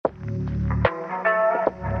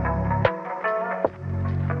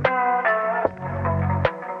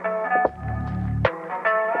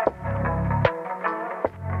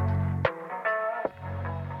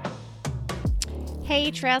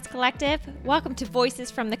Hey Trails Collective, welcome to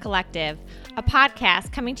Voices from the Collective, a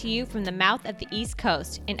podcast coming to you from the mouth of the East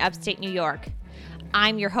Coast in upstate New York.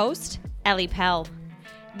 I'm your host, Ellie Pell.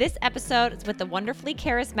 This episode is with the wonderfully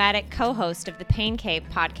charismatic co-host of the Pain Cave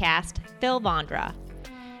podcast, Phil Vondra.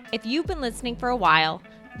 If you've been listening for a while,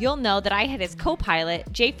 you'll know that I had his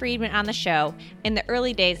co-pilot, Jay Friedman, on the show in the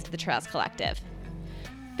early days of the Trails Collective.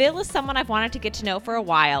 Phil is someone I've wanted to get to know for a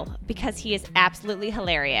while because he is absolutely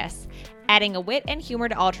hilarious, adding a wit and humor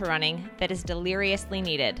to ultra running that is deliriously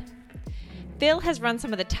needed. Phil has run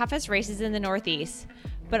some of the toughest races in the Northeast,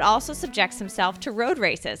 but also subjects himself to road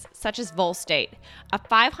races, such as Vol State, a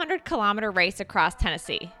 500-kilometer race across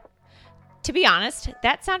Tennessee. To be honest,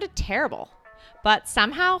 that sounded terrible, but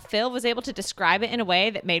somehow Phil was able to describe it in a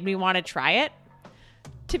way that made me want to try it.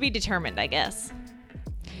 To be determined, I guess.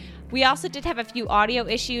 We also did have a few audio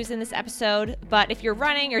issues in this episode, but if you're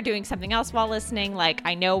running or doing something else while listening, like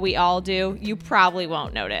I know we all do, you probably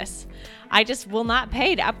won't notice. I just will not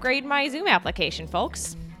pay to upgrade my Zoom application,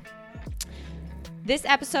 folks. This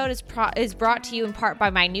episode is brought to you in part by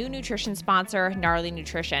my new nutrition sponsor, Gnarly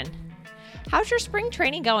Nutrition. How's your spring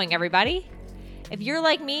training going, everybody? If you're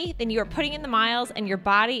like me, then you are putting in the miles and your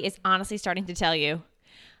body is honestly starting to tell you.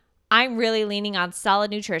 I'm really leaning on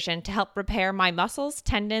solid nutrition to help repair my muscles,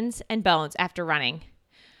 tendons, and bones after running.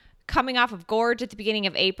 Coming off of Gorge at the beginning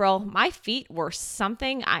of April, my feet were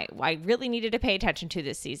something I really needed to pay attention to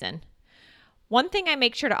this season. One thing I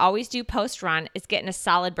make sure to always do post-run is getting a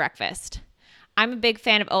solid breakfast. I'm a big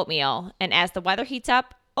fan of oatmeal, and as the weather heats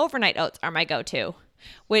up, overnight oats are my go-to.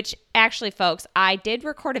 Which, actually, folks, I did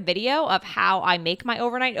record a video of how I make my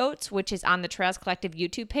overnight oats, which is on the Trails Collective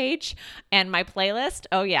YouTube page and my playlist.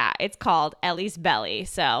 Oh, yeah, it's called Ellie's Belly,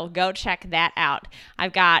 so go check that out.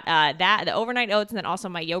 I've got the overnight oats, and then also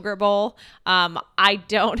my yogurt bowl. I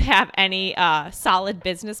don't have any solid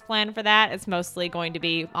business plan for that. It's mostly going to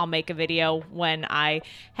be I'll make a video when I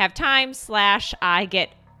have time / I get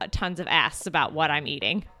tons of asks about what I'm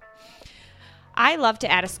eating. I love to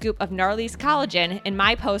add a scoop of Gnarly's collagen in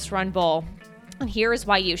my post-run bowl, and here is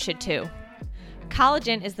why you should too.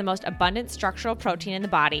 Collagen is the most abundant structural protein in the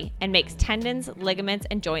body and makes tendons, ligaments,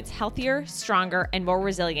 and joints healthier, stronger, and more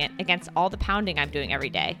resilient against all the pounding I'm doing every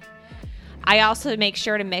day. I also make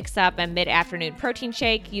sure to mix up a mid-afternoon protein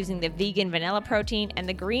shake using the vegan vanilla protein and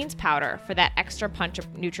the greens powder for that extra punch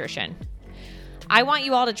of nutrition. I want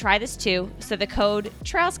you all to try this too, so the code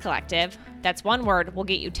Trails Collective, that's one word, will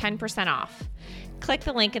get you 10% off. Click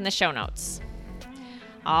the link in the show notes.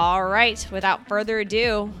 All right, without further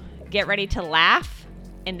ado, get ready to laugh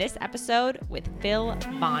in this episode with Phil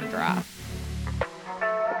Vondra.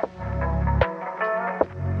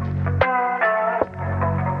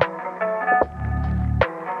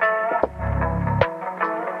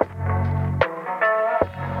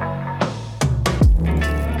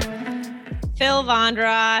 Phil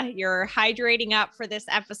Vondra, you're hydrating up for this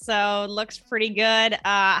episode. Looks pretty good.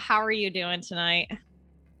 How are you doing tonight?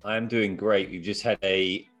 I'm doing great. We've just had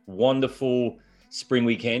a wonderful spring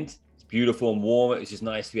weekend. It's beautiful and warm. It's just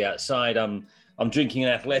nice to be outside. I'm drinking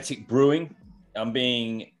an Athletic Brewing. I'm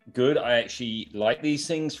being good. I actually like these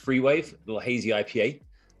things. Freewave, little hazy IPA.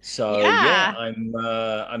 So yeah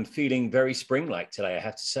I'm feeling very spring-like today, I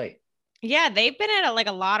have to say. Yeah, they've been at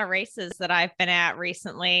a lot of races that I've been at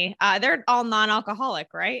recently. They're all non-alcoholic,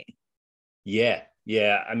 right? Yeah.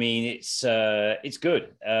 I mean, it's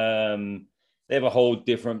good. They have a whole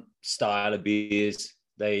different style of beers.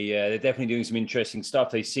 They're definitely doing some interesting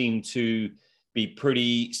stuff. They seem to be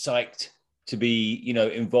pretty psyched to be,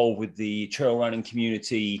 involved with the trail running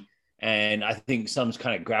community. And I think some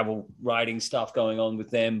kind of gravel riding stuff going on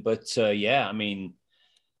with them. But I mean,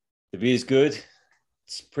 the beer's good.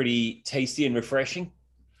 It's pretty tasty and refreshing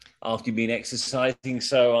after you've been exercising.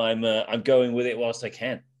 So I'm going with it whilst I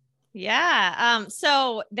can. Yeah.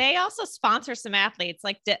 So they also sponsor some athletes.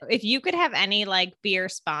 Like if you could have any beer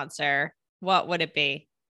sponsor, what would it be?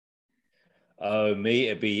 Me,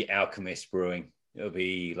 it'd be Alchemist Brewing. It'll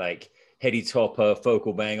be like Heady Topper,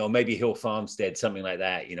 Focal Bang, or maybe Hill Farmstead, something like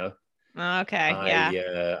that, Okay.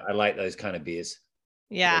 Yeah. I like those kind of beers.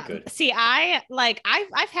 Yeah. See, I've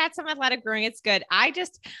had some Athletic Brewing. It's good. I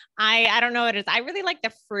don't know what it is. I really like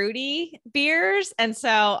the fruity beers. And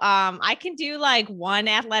so, I can do one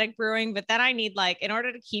Athletic Brewing, but then I need in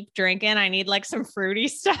order to keep drinking, I need some fruity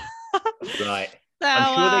stuff. Right. So,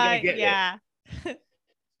 I'm sure they're going to get there.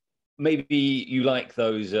 Maybe you like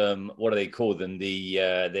those, what do they call them?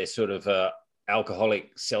 They're sort of,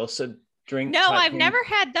 alcoholic seltzer drink No, type I've thing? never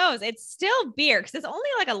had those. It's still beer because it's only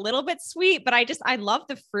like a little bit sweet, but I love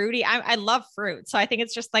the fruity. I love fruit. So I think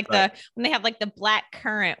it's just like Right. when they have like the black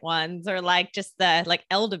currant ones or like just the like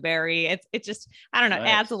elderberry, it just, I don't know,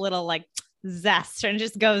 adds a Nice. little like zest and it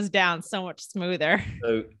just goes down so much smoother.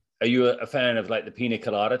 So are you a fan of like the pina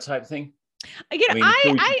colada type thing? You know, I mean,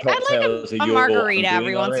 fruity I like cocktails are a your margarita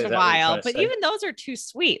every undoing, are once they? in Is a that what you're while, trying to but say? even those are too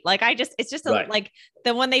sweet. Like it's just a Right. like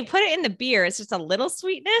the when they put it in the beer, it's just a little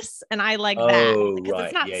sweetness, and I like that Oh, because it's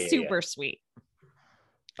right. not Yeah, yeah, yeah. super sweet.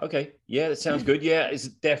 Okay. Yeah, that sounds good. Yeah, it's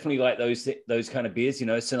definitely like those kind of beers.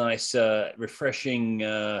 It's a nice, refreshing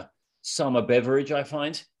summer beverage, I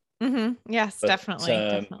find. Yes, But definitely,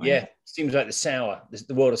 definitely. yeah, seems like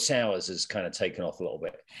the world of sours has kind of taken off a little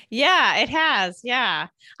bit. Yeah, it has. Yeah.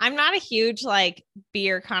 I'm not a huge like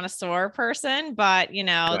beer connoisseur person, but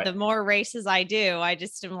Right. the more races I do, I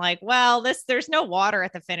just am like, well, there's no water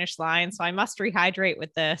at the finish line, so I must rehydrate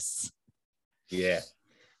with this. Yeah.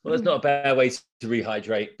 Well, that's not a bad way to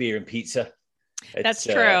rehydrate beer and pizza. That's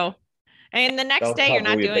It's true. And the next That'll day you're cover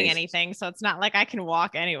all not your doing bases. anything, so it's not like I can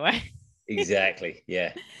walk anyway. Exactly.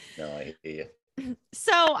 Yeah. No, I hear you.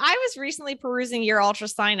 So I was recently perusing your ultra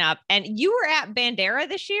sign up and you were at Bandera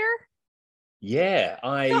this year. Yeah, So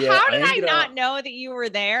how I did I ended not up. know that you were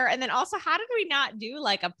there? And then also, how did we not do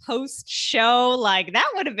like a post show? Like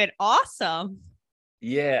that would have been awesome.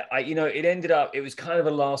 Yeah, it ended up. It was kind of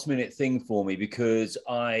a last minute thing for me because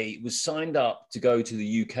I was signed up to go to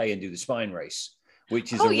the UK and do the Spine Race,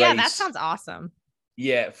 which is Oh a yeah, that race. sounds awesome.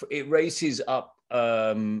 Yeah, it races up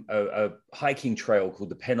a hiking trail called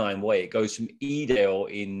the Pennine Way. It goes from Edale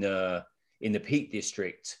in the Peak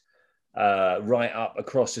District right up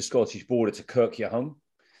across the Scottish border to Kirkyaholm,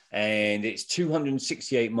 and it's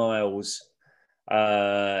 268 miles.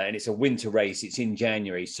 And it's a winter race. It's in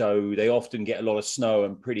January, so they often get a lot of snow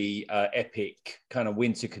and pretty epic kind of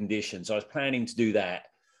winter conditions. So I was planning to do that,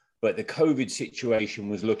 but the COVID situation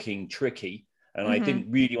was looking tricky, and I Mm-hmm.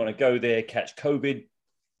 didn't really want to go there, catch COVID,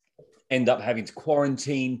 end up having to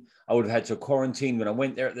quarantine. I would have had to quarantine when I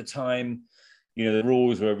went there at the time. The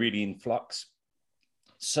rules were really in flux.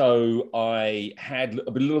 So I had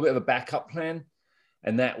a little bit of a backup plan,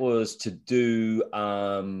 and that was to do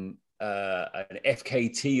an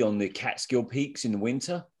FKT on the Catskill Peaks in the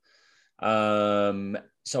winter.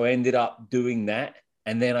 So I ended up doing that.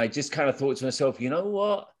 And then I just kind of thought to myself, you know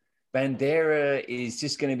what? Bandera is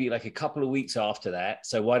just going to be like a couple of weeks after that.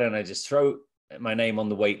 So why don't I just throw my name on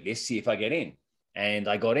the wait list, see if I get in? And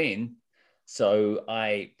I got in. So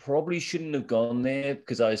I probably shouldn't have gone there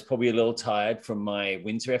because I was probably a little tired from my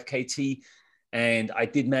winter FKT. And I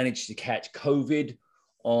did manage to catch COVID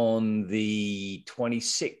on the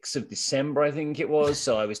 26th of December, I think it was.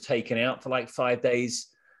 So I was taken out for like 5 days.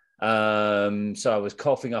 So I was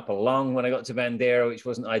coughing up a lung when I got to Bandera, which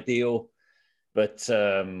wasn't ideal. But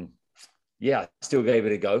yeah, I still gave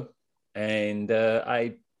it a go. And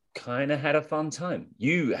I kind of had a fun time.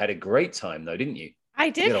 You had a great time, though, didn't you? I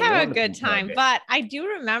You did had a have a wonderful good time time, there. but I do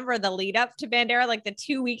remember the lead up to Bandera, like the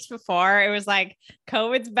 2 weeks before, it was like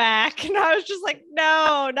COVID's back. And I was just like,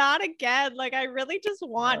 no, not again. Like, I really just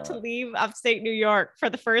want to Uh, leave upstate New York for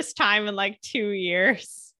the first time in like 2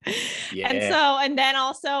 years. And yeah, so, and then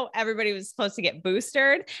also everybody was supposed to get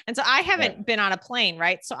boosted. And so I right. haven't been on a plane,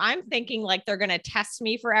 right? So I'm thinking like they're going to test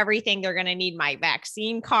me for everything. They're going to need my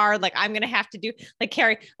vaccine card. Like I'm going to have to do like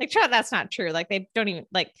carry, like, try, that's not true. Like they don't even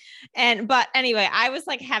like, but anyway, I was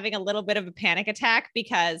like having a little bit of a panic attack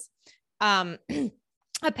because um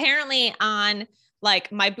apparently on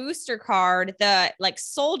like my booster card, the like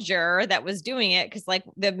soldier that was doing it, because like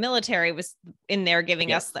the military was in there giving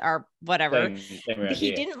Yeah, us our whatever, same around he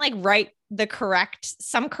here. didn't like write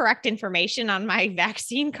some correct information on my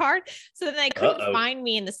vaccine card. So then they couldn't Uh-oh. find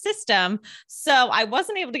me in the system. So I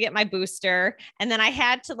wasn't able to get my booster. And then I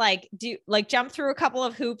had to like jump through a couple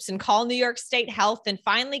of hoops and call New York State Health and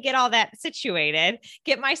finally get all that situated,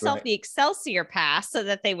 get myself Right. the Excelsior pass so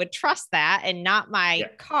that they would trust that and not my Yeah.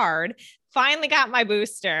 card. Finally got my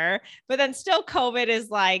booster, but then still COVID is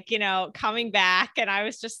like, coming back. And I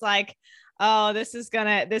was just like, oh, this isn't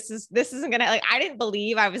gonna, like, I didn't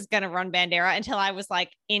believe I was gonna run Bandera until I was like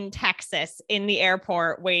in Texas in the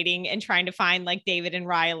airport waiting and trying to find like David and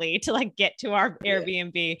Riley to like get to our Yeah.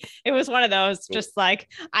 Airbnb. It was one of those, Cool. just like,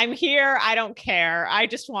 I'm here, I don't care, I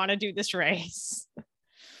just want to do this race.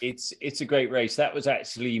 It's a great race. That was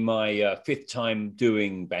actually my fifth time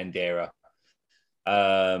doing Bandera.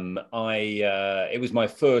 It was my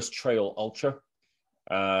first trail ultra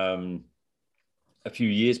a few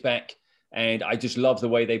years back, and I just love the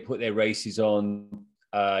way they put their races on.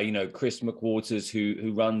 Chris McWaters,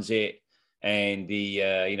 who runs it, and the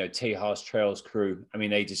Tejas Trails crew. I mean,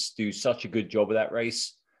 they just do such a good job of that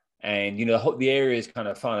race. And the area is kind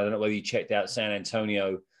of fun. I don't know whether you checked out San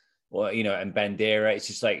Antonio or and Bandera. It's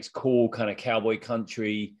just like it's cool kind of cowboy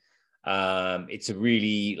country. It's a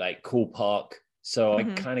really like cool park. So I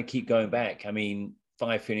kind of keep going back. I mean,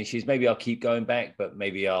 5 finishes. Maybe I'll keep going back, but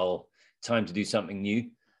maybe I'll time to do something new.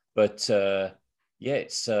 But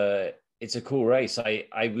it's a cool race.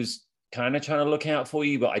 I was kind of trying to look out for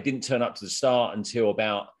you, but I didn't turn up to the start until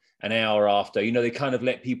about an hour after. They kind of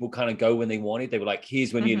let people kind of go when they wanted. They were like,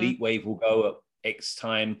 here's when the elite wave will go at X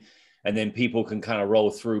time. And then people can kind of roll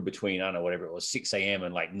through between, I don't know, whatever it was, 6 a.m.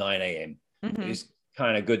 and like 9 a.m. It was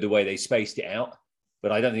kind of good the way they spaced it out.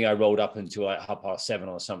 But I don't think I rolled up until like 7:30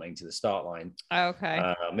 or something to the start line.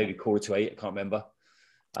 Okay. Maybe 7:45, I can't remember.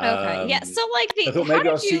 Okay. Yeah. So like I thought maybe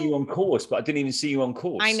I'll see you on course, but I didn't even see you on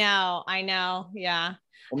course. I know. Yeah.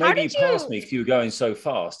 Or maybe you passed me because you were going so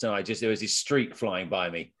fast, and there was this streak flying by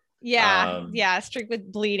me. Yeah. Streak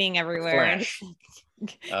with bleeding everywhere.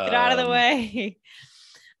 Get out of the way.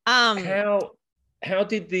 How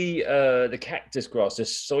did the cactus grass, the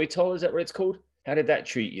soitol, is that what it's called? How did that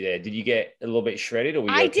treat you there? Did you get a little bit shredded, or were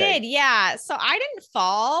you okay? I did, yeah. So I didn't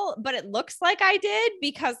fall, but it looks like I did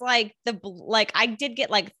because like I did get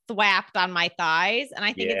like thwapped on my thighs, and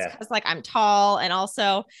I think it's because like I'm tall, and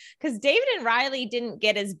also because David and Riley didn't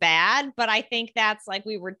get as bad, but I think that's like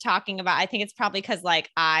we were talking about. I think it's probably because like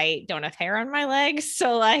I don't have hair on my legs,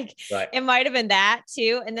 so like it might have been that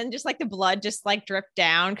too, and then just like the blood just like dripped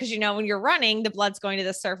down because when you're running, the blood's going to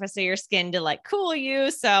the surface of your skin to like cool you,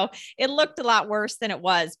 so it looked a lot worse than it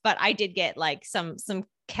was, but I did get like some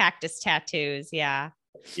cactus tattoos. Yeah.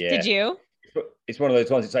 Did you? It's one of those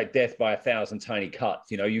ones. It's like death by 1,000 tiny cuts.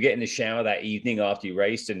 You get in the shower that evening after you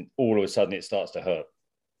raced, and all of a sudden it starts to hurt.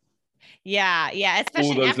 Yeah.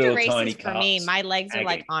 Especially after races for me, my legs are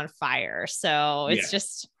like on fire. So it's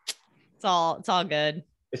just, it's all good.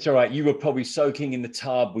 It's all right. You were probably soaking in the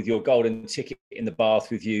tub with your golden ticket in the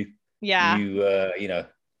bath with you. Yeah.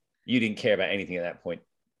 You didn't care about anything at that point.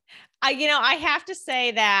 I have to say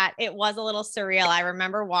that it was a little surreal. I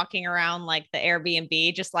remember walking around like the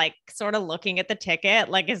Airbnb, just like sort of looking at the ticket,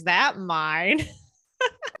 like, is that mine?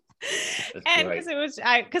 And because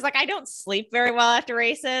I don't sleep very well after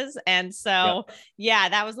races. And so,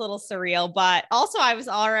 that was a little surreal, but also I was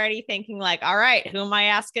already thinking like, all right, who am I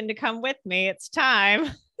asking to come with me? It's time.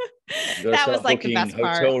 That was like the best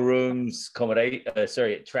part. Hotel rooms,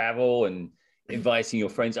 travel, and inviting your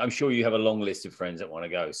friends. I'm sure you have a long list of friends that want to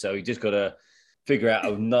go. So you just got to figure out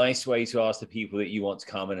a nice way to ask the people that you want to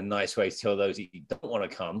come and a nice way to tell those that you don't want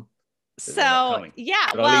to come. So by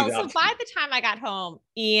the time I got home,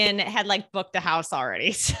 Ian had like booked a house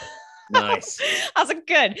already. Nice. I was like,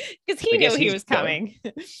 good, because he knew he was coming.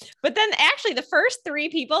 But then actually the first 3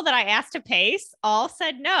 people that I asked to pace all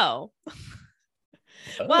said no.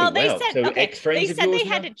 They said, they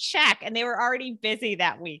had to check, and they were already busy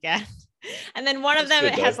that weekend. And then one of them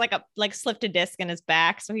has like slipped a disc in his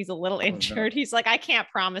back, so he's a little injured. He's like, I can't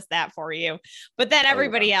promise that for you. But then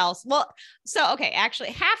everybody else, actually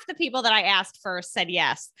half the people that I asked first said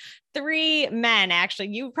yes. 3 men, actually,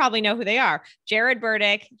 you probably know who they are: Jared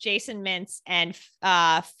Burdick, Jason Mintz, and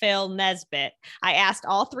Phil Nesbitt. I asked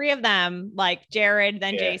all 3 of them, like Jared,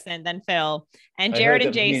 then Jason, then Phil. And Jared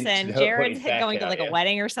and Jason, Jared's going to like a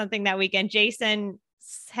wedding or something that weekend. Jason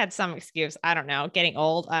had some excuse, I don't know, getting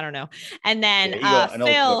old, I don't know. And then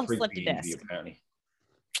Phil slipped a disc.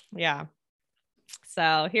 Yeah.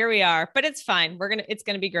 So here we are, but it's fine. It's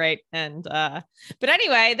gonna be great. And but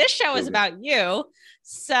anyway, this show is about you.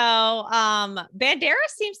 So Bandera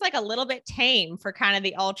seems like a little bit tame for kind of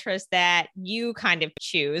the ultras that you kind of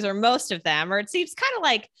choose, or most of them, or it seems kind of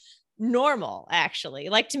like normal, actually.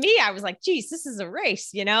 Like to me, I was like, geez, this is a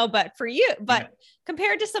race, but for you,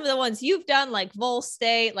 compared to some of the ones you've done, like Vol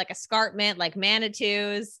State, like Escarpment, like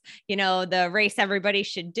Manitous, the race everybody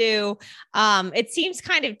should do, it seems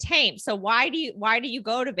kind of tame. So why do you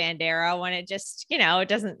go to Bandera when it just,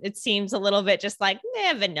 it seems a little bit just like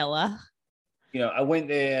vanilla? I went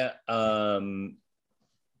there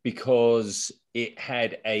because it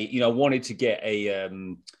had I wanted to get a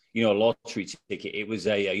lottery ticket. It was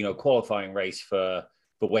a qualifying race for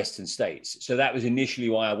Western States. So that was initially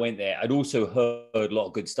why I went there. I'd also heard a lot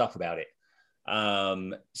of good stuff about it.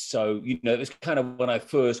 So, it was kind of when I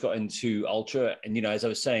first got into ultra, and, as I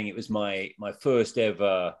was saying, it was my first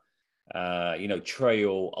ever,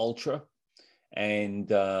 trail ultra.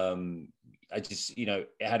 And I just, it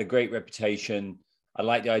had a great reputation. I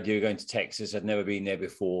liked the idea of going to Texas. I'd never been there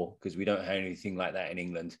before because we don't have anything like that in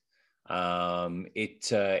England.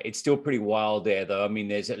 It's still pretty wild there, though. I mean,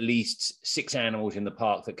 there's at least 6 animals in the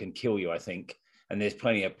park that can kill you, I think, and there's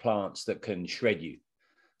plenty of plants that can shred you.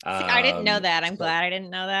 See, I didn't know that. I'm So, glad I didn't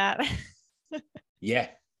know that. yeah,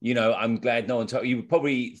 I'm glad no one told you.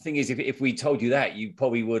 Probably thing is, if we told you that, you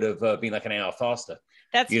probably would have been like an hour faster.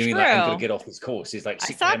 That's You know true. what I mean? Like, I'm gonna get off this course. It's like I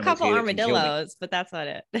 6 saw a animals couple here that can kill me. armadillos, but that's not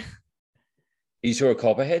it. You saw a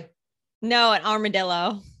copperhead? No, an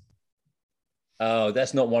armadillo. Oh,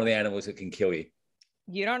 that's not one of the animals that can kill you.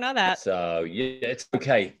 You don't know that. So yeah, it's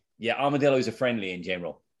okay. Yeah, armadillos are friendly in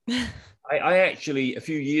general. I actually, a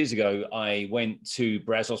few years ago, I went to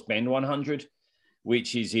Brazos Bend 100,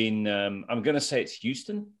 which is in, I'm going to say it's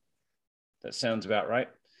Houston. That sounds about right.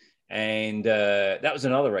 And that was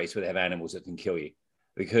another race where they have animals that can kill you,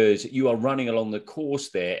 because you are running along the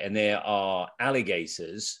course there and there are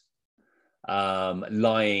alligators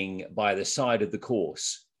lying by the side of the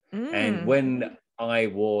course. And when I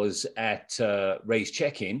was at race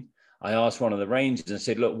check-in, I asked one of the rangers and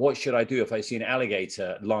said, look, what should I do if I see an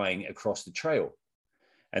alligator lying across the trail?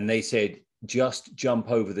 And they said, just jump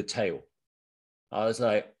over the tail. I was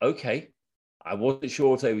like, okay. I wasn't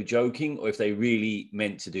sure if they were joking or if they really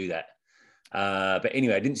meant to do that. But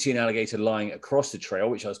anyway, I didn't see an alligator lying across the trail,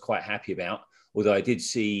 which I was quite happy about. Although I did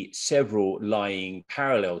see several lying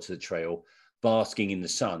parallel to the trail, basking in the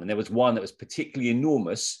sun. And there was one that was particularly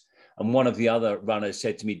enormous. And one of the other runners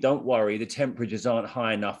said to me, don't worry, the temperatures aren't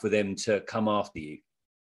high enough for them to come after you.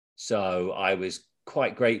 So I was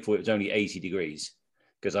quite grateful it was only 80 degrees,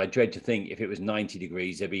 because I dread to think if it was 90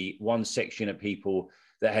 degrees, there'd be one section of people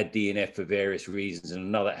that had DNF for various reasons and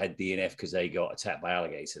another had DNF because they got attacked by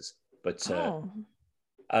alligators. But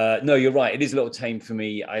no, you're right. It is a little tame for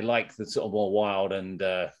me. I like the sort of more wild and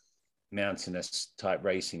mountainous type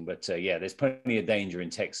racing. But yeah, there's plenty of danger in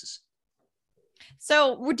Texas.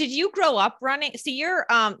 So did you grow up running? So you're,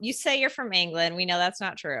 you say you're from England. We know that's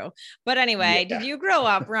not true. But anyway, Yeah. Did you grow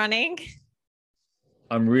up running?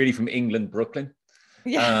 I'm really from England, Brooklyn.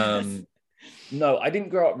 Yes. No, I didn't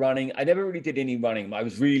grow up running. I never really did any running. I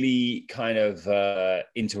was really kind of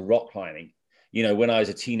into rock climbing. You know, when I was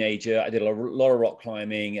a teenager, I did a lot of rock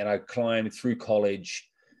climbing, and I climbed through college.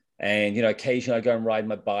 And, you know, occasionally I'd go and ride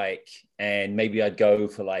my bike, and maybe I'd go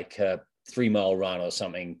for like a 3-mile run or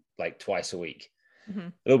something like twice a week.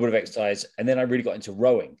 A little bit of exercise. And then I really got into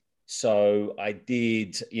rowing. So I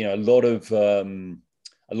did, you know, a lot of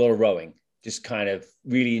rowing, just kind of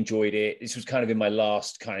really enjoyed it. This was kind of in my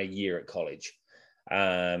last kind of year at college.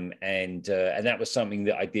 And that was something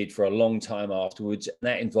that I did for a long time afterwards. And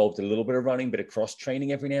that involved a little bit of running, bit of cross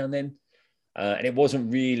training every now and then. And it wasn't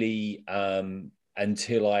really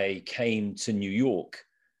until I came to New York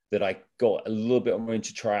that I got a little bit more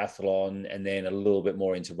into triathlon and then a little bit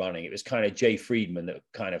more into running. It was kind of Jay Friedman that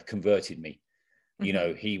kind of converted me. You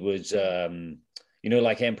know, he was, you know,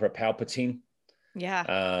 like Emperor Palpatine. Yeah.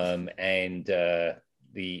 And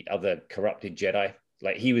the other corrupted Jedi.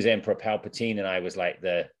 Like, he was Emperor Palpatine and I was like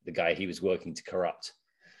the guy he was working to corrupt.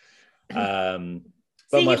 But See,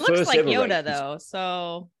 my he looks first like ever Yoda, race though.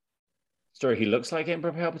 So sorry, he looks like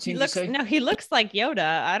Emperor Palpatine. He looks like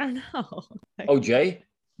Yoda. I don't know. Oh, Jay,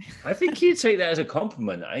 I think he'd take that as a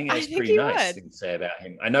compliment. I think that's pretty nice thing to say about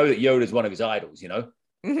him. I know that Yoda's one of his idols, you know.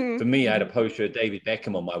 For me, I had a poster of David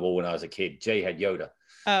Beckham on my wall when I was a kid. Jay had Yoda.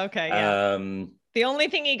 Oh, okay. Yeah. The only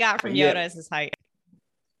thing he got from Yoda is his height.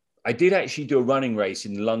 I did actually do a running race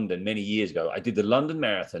in London many years ago. I did the London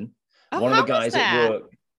Marathon. Oh, One of the guys at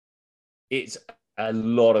work, it's a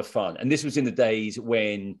lot of fun. And this was in the days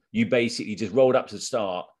when you basically just rolled up to the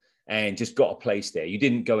start and just got a place there. You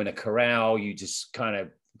didn't go in a corral. You just kind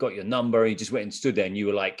of got your number. You just went and stood there, and you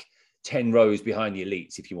were like 10 rows behind the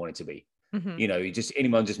elites if you wanted to be. You know,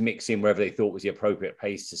 anyone just mix in wherever they thought was the appropriate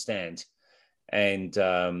pace to stand. And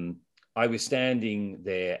I was standing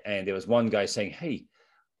there, and there was one guy saying, hey,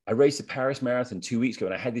 I raced the Paris Marathon 2 weeks ago,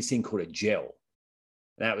 and I had this thing called a gel.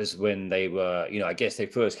 That was when they were, you know, I guess they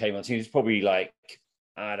first came on scene. It was probably like,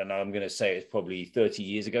 I don't know, I'm going to say it's probably 30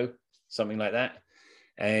 years ago, something like that.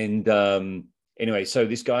 And anyway, so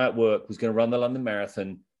this guy at work was going to run the London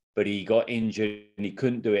Marathon, but he got injured and he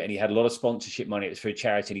couldn't do it. And he had a lot of sponsorship money. It was for a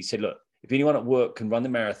charity. And he said, look, if anyone at work can run the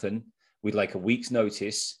marathon with like a week's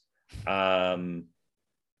notice, my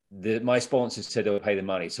sponsors said they'll pay the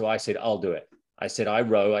money. So I said, I'll do it. I said, I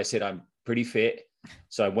row. I said, I'm pretty fit.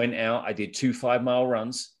 So I went out, I did 2 5-mile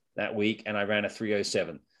runs that week, and I ran a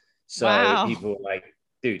 3:07. So people were like,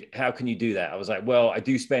 dude, how can you do that? I was like, well, I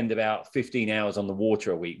do spend about 15 hours on the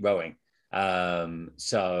water a week rowing.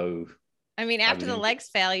 So I mean, after the legs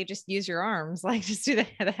fail, you just use your arms, like just do the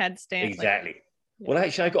headstand. Exactly. Well,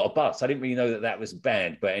 actually, I got a bus. I didn't really know that was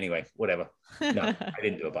banned, but anyway, whatever. No, I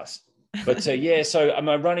didn't do a bus. But yeah, so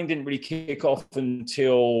my running didn't really kick off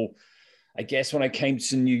until, I guess, when I came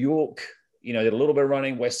to New York. Did a little bit of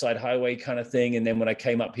running, West Side Highway kind of thing. And then when I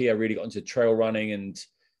came up here, I really got into trail running. And,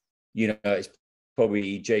 it's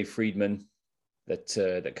probably Jay Friedman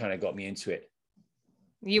that kind of got me into it.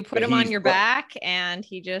 You put him on your back and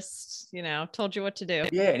he just, told you what to do.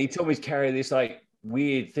 Yeah. And he told me to carry this like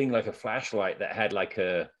weird thing, like a flashlight that had like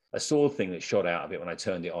a sword thing that shot out of it when I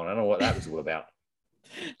turned it on. I don't know what that was all about.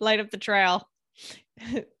 Light up the trail.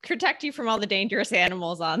 Protect you from all the dangerous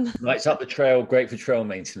animals on. Lights up the trail, great for trail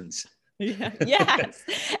maintenance. Yeah. Yes.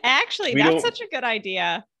 Actually, that's such a good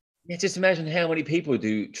idea. Yeah, just imagine how many people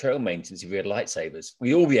do trail maintenance if we had lightsabers.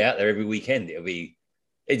 We'd all be out there every weekend.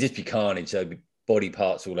 It'd just be carnage. There'd be body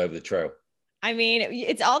parts all over the trail. I mean,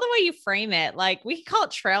 it's all the way you frame it. Like, we call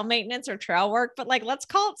it trail maintenance or trail work, but like, let's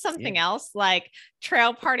call it something else, like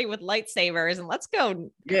trail party with lightsabers, and let's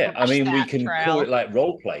go. Yeah, I mean, we can call it like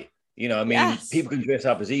role play. People can dress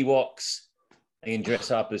up as Ewoks. They can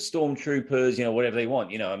dress up as stormtroopers. Whatever they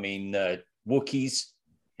want. Wookiees.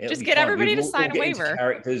 Just get everybody to sign a waiver.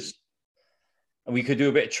 Characters, and we could do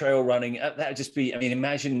a bit of trail running. That'd just be. I mean,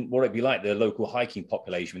 imagine what it'd be like the local hiking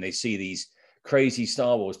population when they see these crazy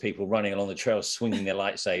Star Wars people running along the trail, swinging their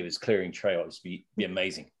lightsabers, clearing trails. Be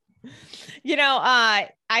amazing.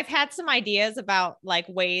 I've had some ideas about like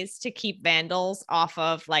ways to keep vandals off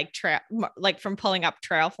of like from pulling up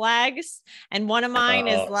trail flags. And one of mine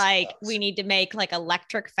is like, we need to make like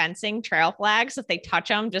electric fencing trail flags. If they touch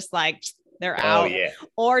them, just like they're out. Yeah.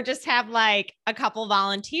 Or just have like a couple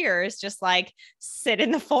volunteers just like sit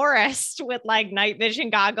in the forest with like night vision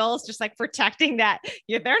goggles, just like protecting that.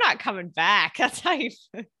 They're not coming back. That's how you.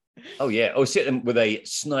 Oh yeah. Or sit them with a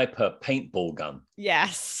sniper paintball gun.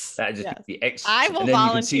 Yes. That'd just be excellent. I will and then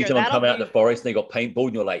volunteer. You can see someone come out in the forest and they got paintball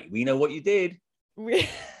and you're like, we know what you did.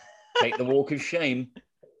 Take the walk of shame.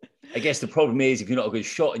 I guess the problem is if you're not a good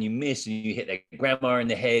shot and you miss and you hit their grandma in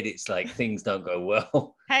the head, it's like things don't go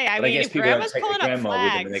well. Hey, I mean, guess if people don't grandma's take pulling their up grandma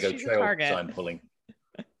flags, with them and they go trail sign pulling.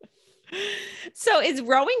 So is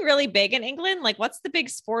rowing really big in England? Like, what's the big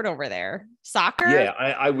sport over there? Soccer? Yeah,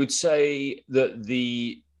 I would say that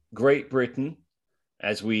the Great Britain,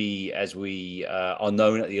 as we are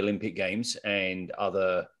known at the Olympic Games and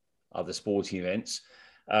other sporting events,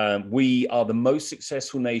 we are the most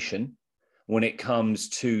successful nation when it comes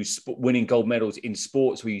to winning gold medals in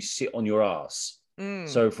sports where you sit on your ass.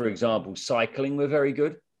 So, for example, cycling, we're very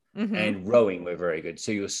good, and rowing, we're very good.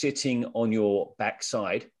 So you're sitting on your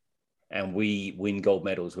backside, and we win gold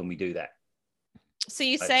medals when we do that. So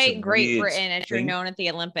you say Great Britain as you're known at the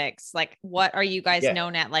Olympics. Like, what are you guys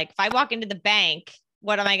known at? Like, if I walk into the bank,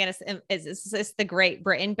 what am I going to say? Is this the Great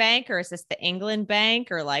Britain Bank or is this the England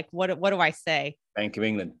Bank? Or like, what do I say? Bank of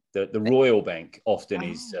England. The Royal Bank often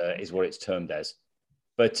is what it's termed as.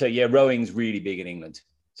 But yeah, rowing's really big in England.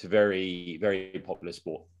 It's a very, very popular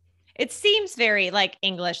sport. It seems very like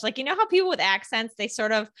English, like, how people with accents, they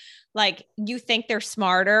sort of like, you think they're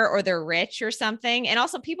smarter or they're rich or something. And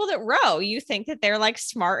also people that row, you think that they're like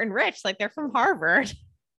smart and rich, like they're from Harvard.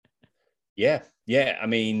 Yeah. Yeah. I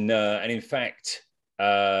mean, and in fact,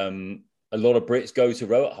 a lot of Brits go to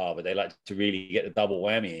row at Harvard. They like to really get the double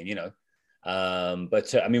whammy in,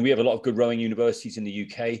 but I mean, we have a lot of good rowing universities in the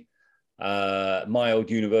UK. My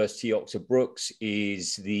old university, Oxford Brookes,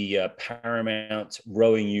 is the paramount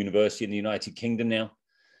rowing university in the United Kingdom now,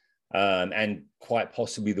 and quite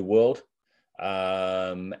possibly the world.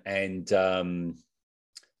 Started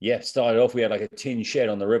off, we had like a tin shed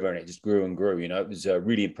on the river and it just grew and grew. It was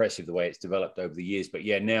really impressive the way it's developed over the years. But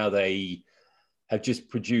yeah, now they have just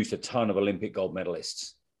produced a ton of Olympic gold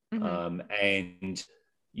medalists. And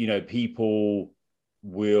people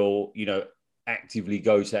will, actively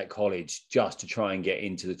go to that college just to try and get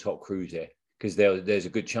into the top crews there, because there's a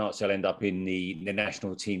good chance they'll end up in the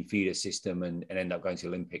national team feeder system and end up going to the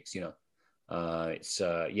Olympics.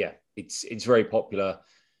 It's very popular.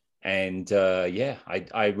 And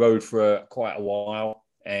I rode for quite a while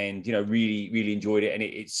and, really, really enjoyed it. And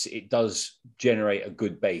it does generate a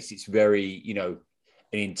good base. It's very, an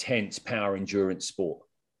intense power endurance sport.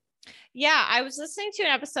 Yeah. I was listening to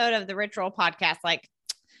an episode of the Rich Roll podcast, like,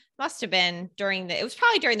 must have been it was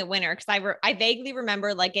probably during the winter, because I vaguely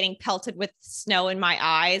remember like getting pelted with snow in my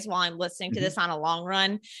eyes while I'm listening to this on a long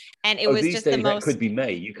run. And it was just the most. That could be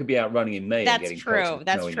May. You could be out running in May. That's true.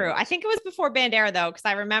 That's true. I think it was before Bandera though, because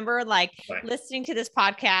I remember like listening to this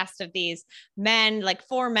podcast of these men, like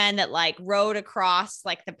 4 men that like rowed across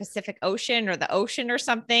like the Pacific Ocean or the ocean or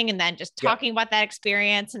something, and then just talking about that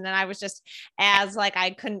experience. And then I was just, as like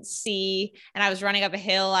I couldn't see and I was running up a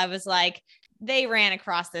hill, I was like, they ran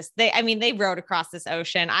across this. They rode across this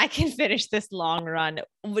ocean. I can finish this long run.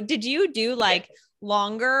 Did you do like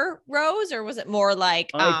longer rows, or was it more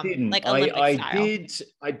like I didn't. like Olympic style?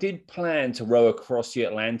 I did plan to row across the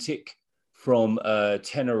Atlantic from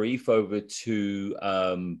Tenerife over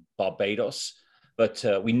to Barbados, but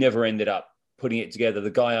we never ended up putting it together.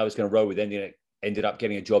 The guy I was going to row with ended up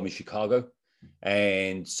getting a job in Chicago.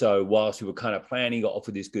 And so whilst we were kind of planning, got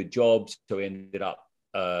offered this good job, so we ended up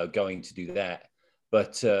going to do that.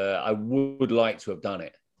 But I would like to have done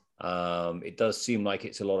it. It does seem like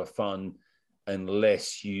it's a lot of fun,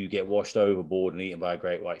 unless you get washed overboard and eaten by a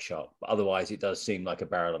great white shark. But otherwise, it does seem like a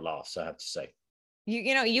barrel of laughs, I have to say.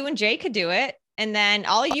 You and Jay could do it. And then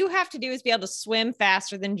all you have to do is be able to swim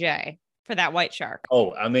faster than Jay for that white shark.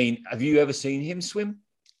 Oh, I mean, have you ever seen him swim?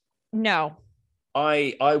 No.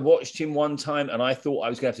 I watched him one time and I thought I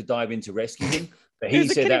was going to have to dive in to rescue him. But he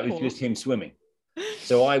said that was just him swimming.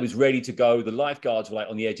 So I was ready to go. The lifeguards were like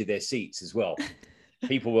on the edge of their seats as well.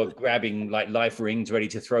 People were grabbing like life rings, ready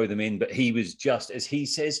to throw them in. But he was just, as he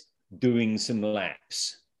says, doing some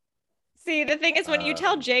laps. See, the thing is, when you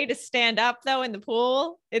tell Jay to stand up, though, in the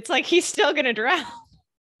pool, it's like he's still going to drown.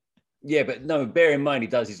 Yeah, but no, bear in mind, he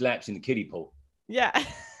does his laps in the kiddie pool. Yeah.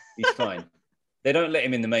 He's fine. They don't let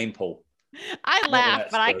him in the main pool. I laugh,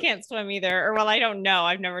 but I can't swim either. Or, well, I don't know.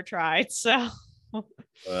 I've never tried. So.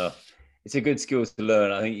 Well, it's a good skill to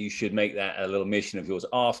learn. I think you should make that a little mission of yours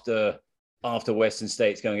after Western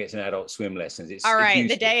States, go and get some adult swim lessons. All right.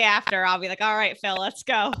 The day after, I'll be like, all right, Phil, let's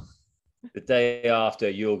go. The day after,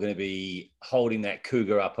 you're going to be holding that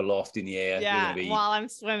cougar up aloft in the air. Yeah, while I'm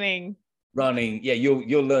swimming. Running. Yeah,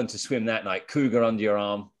 you'll learn to swim that night. Cougar under your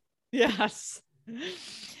arm. Yes.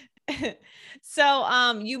 So,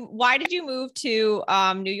 why did you move to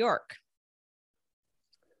New York?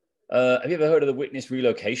 Have you ever heard of the Witness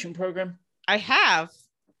Relocation Program? I have.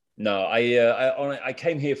 No, I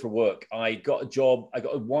came here for work. I got a job. I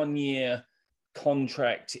got a 1-year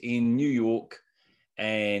contract in New York,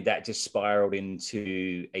 and that just spiraled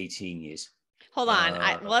into 18 years. Hold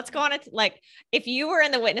on. Let's go on it. Like, if you were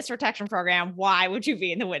in the witness protection program, why would you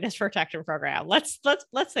be in the witness protection program? Let's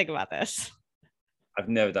think about this. I've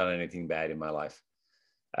never done anything bad in my life.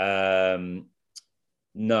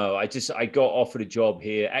 No, I got offered a job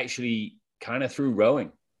here, actually kind of through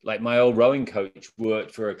rowing. Like, my old rowing coach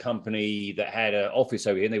worked for a company that had an office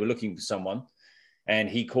over here, and they were looking for someone. And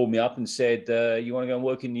he called me up and said, you want to go and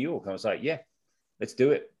work in New York? I was like, yeah, let's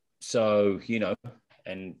do it. So,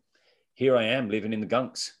 and here I am living in the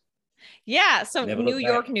gunks. Yeah. So New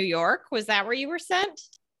York, was that where you were sent?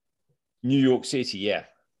 New York City. Yeah.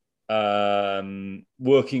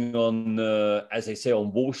 Working on, as they say,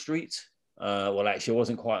 on Wall Street. Well, actually, I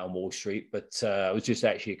wasn't quite on Wall Street, but I was just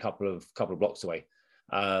actually a couple of blocks away.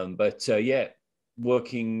 Yeah,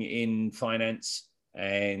 working in finance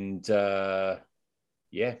and a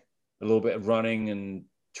little bit of running and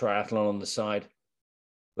triathlon on the side.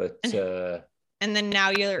 But and then now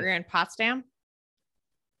you're in Potsdam.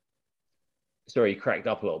 Sorry, you cracked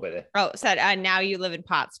up a little bit there. Oh, said now you live in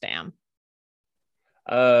Potsdam.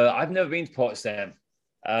 I've never been to Potsdam.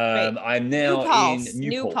 I'm now in Newport.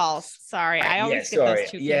 New Paltz. Sorry, I always get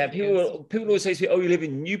those two. Yeah, people always say to me, "Oh, you live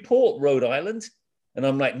in Newport, Rhode Island," and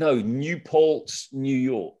I'm like, "No, Newport, New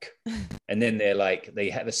York." And then they're like, they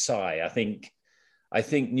have a sigh. I think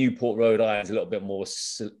Newport, Rhode Island is a little bit more,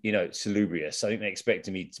 salubrious. I think they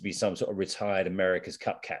expected me to be some sort of retired America's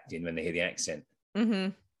Cup captain when they hear the accent. Mm-hmm.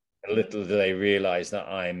 Little do they realize that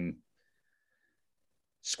I'm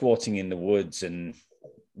squatting in the woods and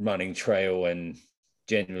running trail and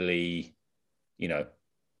generally,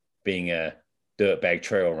 being a dirtbag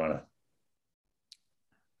trail runner.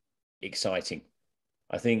 Exciting.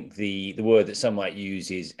 I think the word that some might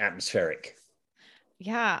use is atmospheric.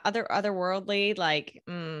 Yeah, otherworldly, like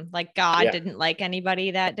God didn't like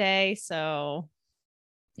anybody that day. So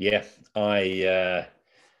yeah, I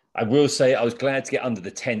will say I was glad to get under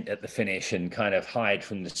the tent at the finish and kind of hide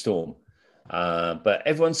from the storm. But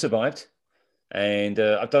everyone survived, and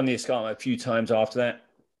I've done the escarpment a few times after that,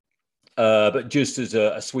 but just as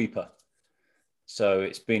a sweeper. So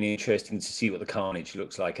it's been interesting to see what the carnage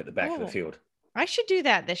looks like at the back of the field. I should do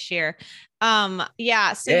that this year.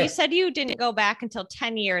 You said you didn't go back until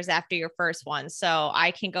 10 years after your first one. So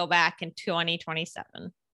I can go back in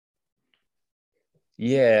 2027.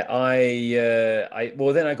 Yeah,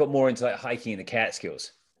 then I got more into like hiking in the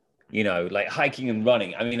Catskills, like hiking and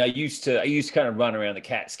running. I mean, I used to kind of run around the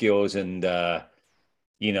Catskills and, kind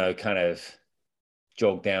of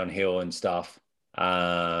jog downhill and stuff.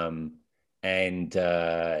 I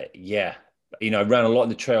ran a lot in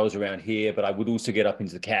the trails around here, but I would also get up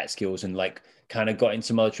into the Catskills and like kind of got into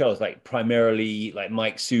some other trails, like primarily like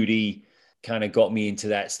Mike Sudi kind of got me into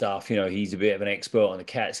that stuff. You know, he's a bit of an expert on the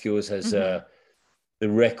Catskills, has the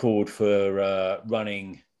record for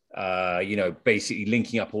running, you know, basically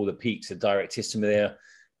linking up all the peaks, a direct system there.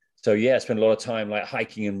 So yeah, I spent a lot of time like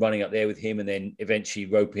hiking and running up there with him, and then eventually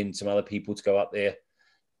rope in some other people to go up there.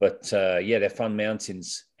 But yeah, they're fun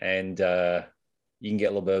mountains, and you can get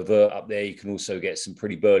a little bit of vert up there. You can also get some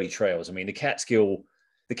pretty burly trails. I mean, the Catskills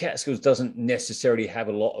doesn't necessarily have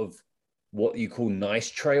a lot of what you call nice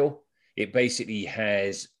trail. It basically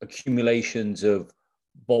has accumulations of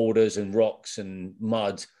boulders and rocks and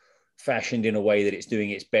mud fashioned in a way that it's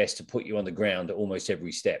doing its best to put you on the ground at almost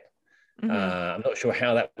every step. I'm not sure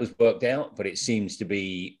how that was worked out, but it seems to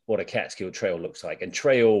be what a Catskill trail looks like. And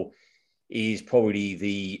trail is probably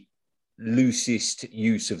the loosest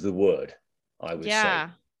use of the word, I would say. Yeah,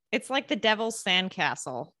 it's like the Devil's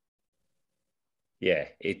Sandcastle. Yeah,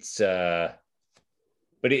 it's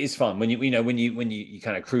but it is fun when you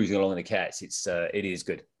kind of cruising along in the Cats. It is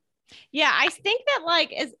good. Yeah, I think that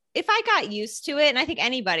like if I got used to it, and I think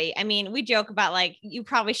anybody, I mean, we joke about like you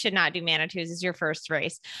probably should not do Manitous as your first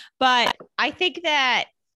race, but I think that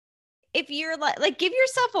if you're like give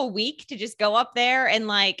yourself a week to just go up there and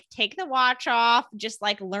like take the watch off, just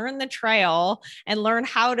like learn the trail and learn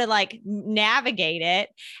how to like navigate it.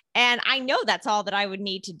 And I know that's all that I would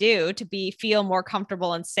need to do to feel more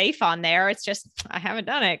comfortable and safe on there. It's just I haven't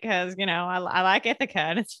done it because I like Ithaca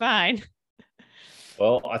and it's fine.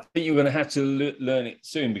 Well, I think you're going to have to learn it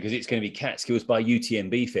soon because it's going to be Catskills by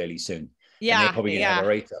UTMB fairly soon. Yeah, and they're probably going to have a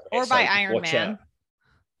race up there. Or by Ironman.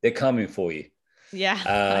 They're coming for you. Yeah,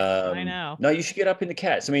 I know. No, you should get up in the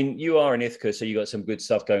Cats. I mean, you are in Ithaca, so you got some good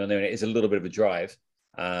stuff going on there, and it is a little bit of a drive.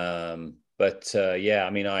 But yeah, I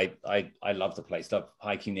mean, I love the place. Love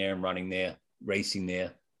hiking there and running there, racing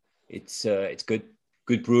there. It's good.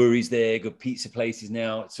 Good breweries there, good pizza places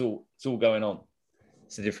now. It's all going on.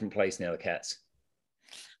 It's a different place now, the Cats.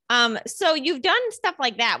 So you've done stuff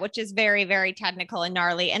like that, which is very, very technical and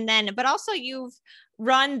gnarly. And then, but also you've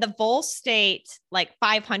run the Vol State like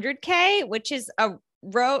 500K, which is a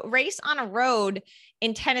race on a road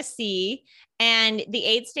in Tennessee. And the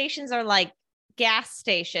aid stations are like gas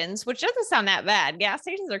stations, which doesn't sound that bad. Gas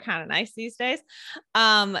stations are kind of nice these days.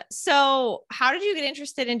 So how did you get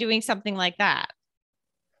interested in doing something like that?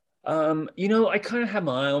 I kind of had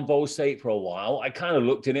my eye on Vol State for a while. I kind of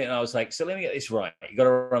looked at it and I was like, so let me get this right. You got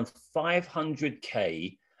to run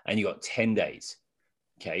 500K and you got 10 days.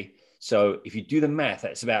 Okay. So if you do the math,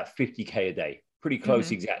 that's about 50K a day, pretty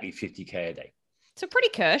close, exactly 50K a day. So pretty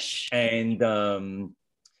cush. And,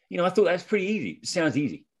 I thought that's pretty easy. It sounds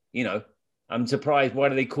easy. I'm surprised. Why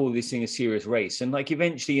do they call this thing a serious race? And like,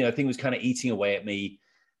 eventually, thing was kind of eating away at me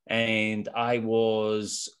and I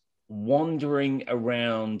was wandering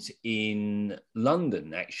around in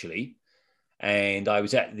London actually, and I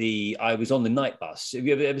was on the night bus. Have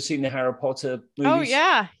you ever seen the Harry Potter movies? Oh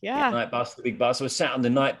yeah. Night bus, the big bus. I was sat on the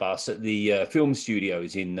night bus at the film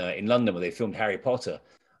studios in London where they filmed Harry Potter,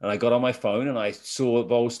 and I got on my phone and I saw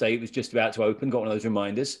Vol State was just about to open. Got one of those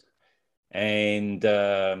reminders, and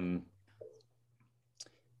I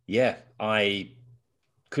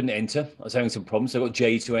couldn't enter. I was having some problems. So I got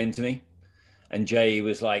Jay to enter me. And Jay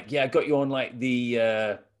was like, yeah, I got you on like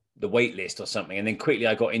the wait list or something. And then quickly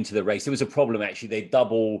I got into the race. There was a problem, actually. They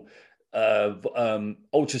double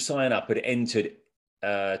Ultra Sign Up had entered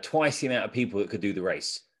twice the amount of people that could do the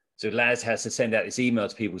race. So Laz has to send out this email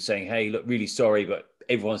to people saying, hey, look, really sorry, but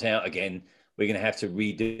everyone's out again. We're going to have to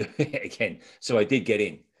redo it again. So I did get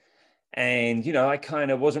in. And, I kind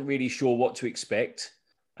of wasn't really sure what to expect.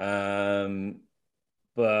 But,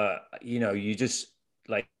 you just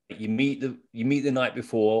like, you meet the night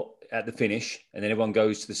before at the finish, and then everyone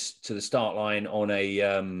goes to the start line on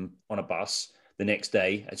a bus the next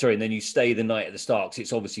day. Sorry, and then you stay the night at the start because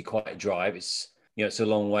it's obviously quite a drive. It's it's a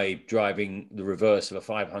long way driving the reverse of a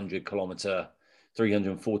 500 kilometer,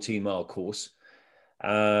 314 mile course.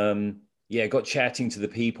 Got chatting to the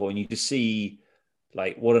people, and you just see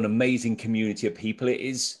like what an amazing community of people it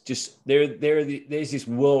is. Just there's this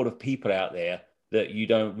world of people out there that you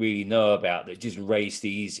don't really know about that just race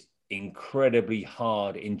these incredibly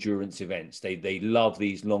hard endurance events. They love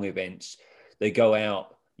these long events. They go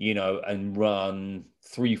out, and run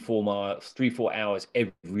 3-4 hours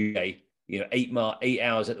every day, 8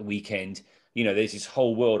 hours at the weekend. There's this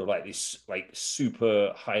whole world of like this, like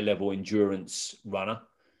super high level endurance runner.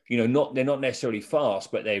 They're not necessarily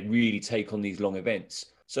fast, but they really take on these long events.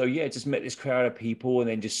 So yeah, just met this crowd of people and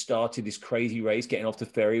then just started this crazy race, getting off the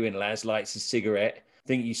ferry when Laz lights his cigarette. I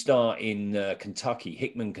think you start in Kentucky,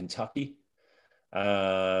 Hickman, Kentucky. You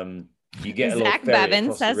get a little Zach ferry Bevan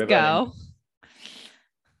across says the river. go.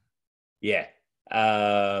 Yeah.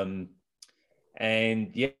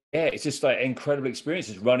 And yeah, it's just like incredible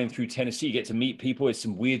experiences running through Tennessee. You get to meet people. There's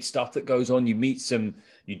some weird stuff that goes on. You do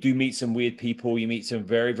meet some weird people. You meet some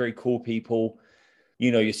very, very cool people.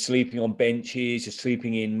 You know, you're sleeping on benches, you're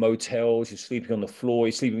sleeping in motels, you're sleeping on the floor,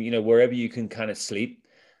 you're sleeping, wherever you can kind of sleep.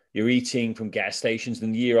 You're eating from gas stations.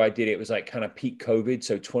 And the year I did it was like kind of peak COVID.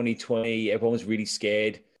 So 2020, everyone was really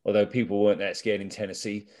scared, although people weren't that scared in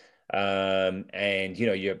Tennessee. And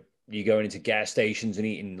you're going into gas stations and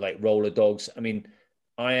eating like roller dogs. I mean,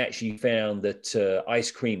 I actually found that ice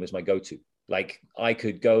cream was my go-to. Like I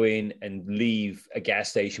could go in and leave a gas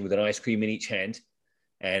station with an ice cream in each hand,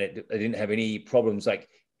 and I didn't have any problems. Like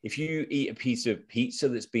if you eat a piece of pizza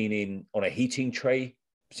that's been in on a heating tray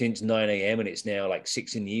since 9 a.m. and it's now like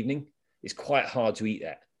 6 p.m, it's quite hard to eat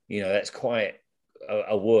that. That's quite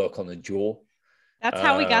a work on the jaw. That's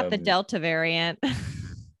how we got the Delta variant.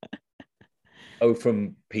 Oh,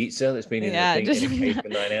 from pizza that's been in the thing in a case for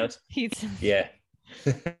 9 hours. Pizza. Yeah.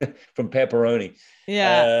 From pepperoni.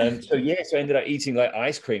 Yeah. So I ended up eating like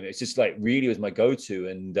ice cream. It's just like really was my go-to.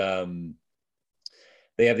 And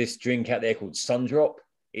they have this drink out there called Sundrop.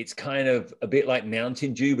 It's kind of a bit like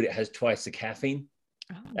Mountain Dew, but it has twice the caffeine.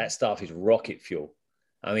 Oh. That stuff is rocket fuel.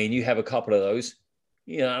 I mean, you have a couple of those,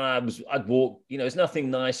 and I'd walk, it's nothing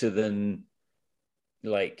nicer than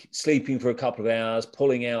like sleeping for a couple of hours,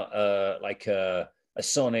 pulling out like a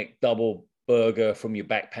Sonic double burger from your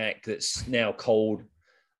backpack that's now cold,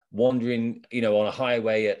 wandering, on a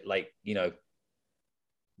highway at like,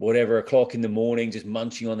 whatever o'clock in the morning, just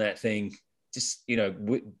munching on that thing, just,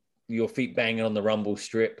 with your feet banging on the rumble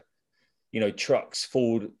strip, trucks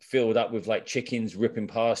filled up with like chickens ripping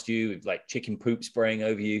past you, with like chicken poop spraying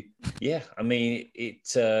over you. Yeah. I mean,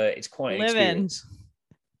 it's quite an experience.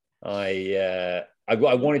 I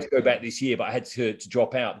wanted to go back this year, but I had to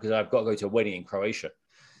drop out because I've got to go to a wedding in Croatia.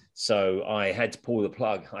 So I had to pull the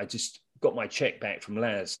plug. I just got my check back from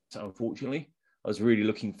Laz, unfortunately. I was really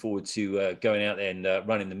looking forward to going out there and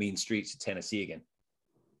running the mean streets of Tennessee again.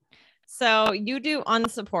 So you do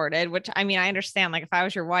unsupported, which I mean, I understand. Like if I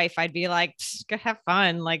was your wife, I'd be like, go have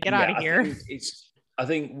fun, like get out of here. I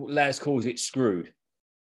think Laz calls it screwed.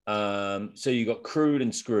 So you got crewed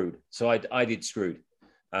and screwed. So I did screwed.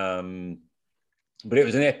 But it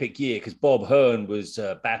was an epic year because Bob Hearn was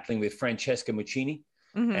battling with Francesca Muccini.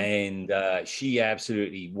 Mm-hmm. And she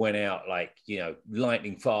absolutely went out like,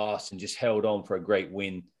 lightning fast and just held on for a great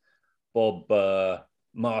win. Bob,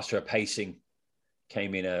 master of pacing,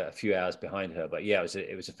 came in a few hours behind her. But yeah,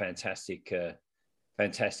 it was a fantastic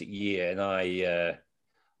year. And I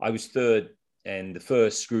was third and the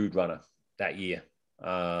first screwed runner that year.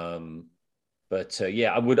 But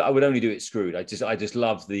I would only do it screwed. I just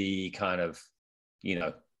love the kind of,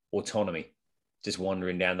 autonomy, just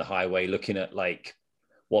wandering down the highway, looking at like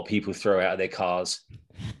what people throw out of their cars.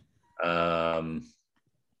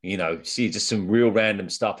 See just some real random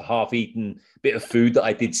stuff, a half-eaten bit of food that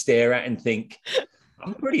I did stare at and think,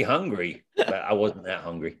 I'm pretty hungry, but I wasn't that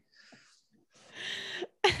hungry.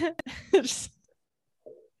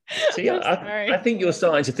 See, I think you're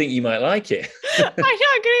starting to think you might like it. I know,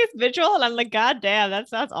 I'm getting this visual and I'm like, God damn, that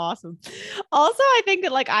sounds awesome. Also, I think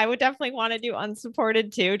that like I would definitely want to do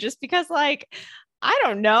unsupported too, just because like, I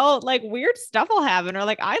don't know, like weird stuff will happen, or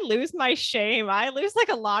like I lose my shame. I lose like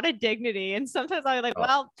a lot of dignity. And sometimes I'm like,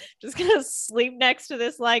 well, just gonna sleep next to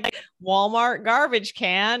this like Walmart garbage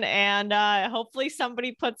can. And hopefully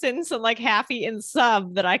somebody puts in some like half-eaten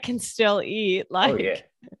sub that I can still eat. Like, oh, yeah.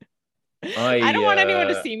 I don't want anyone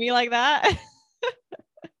to see me like that.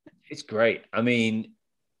 It's great. I mean,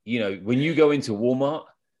 when you go into Walmart,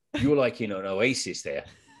 you're like in an oasis there.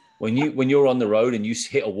 When you're on the road and you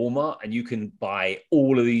hit a Walmart and you can buy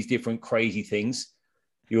all of these different crazy things,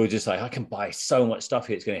 you're just like, I can buy so much stuff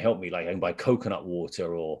here. It's going to help me. Like I can buy coconut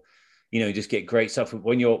water or, just get great stuff.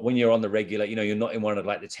 When you're on the regular, you're not in one of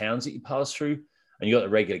like the towns that you pass through and you got the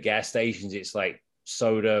regular gas stations. It's like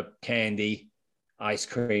soda, candy, ice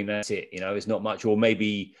cream. That's it. It's not much. Or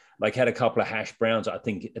maybe like had a couple of hash browns. I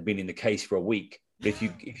think have been in the case for a week. But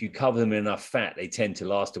if you cover them in enough fat, they tend to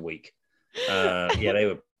last a week. They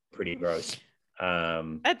were pretty gross.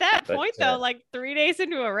 At that point though, like 3 days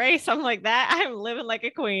into a race, I'm like that. I'm living like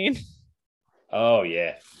a queen. Oh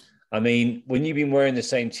yeah. I mean, when you've been wearing the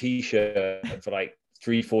same t-shirt for like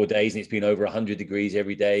 3-4 days and it's been over 100 degrees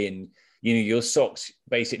every day, and your socks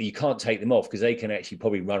basically you can't take them off because they can actually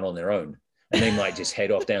probably run on their own and they might just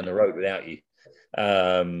head off down the road without you.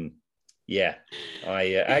 I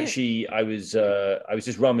was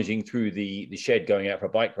just rummaging through the shed going out for a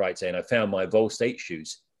bike ride today, and I found my Vol State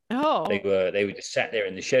shoes. Oh, they were just sat there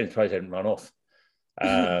in the shed and probably hadn't run off.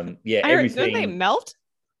 Everything. Didn't they melt?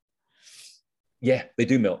 Yeah, they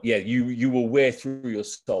do melt. Yeah, you will wear through your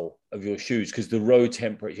sole of your shoes because the road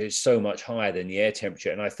temperature is so much higher than the air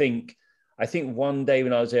temperature. And I think one day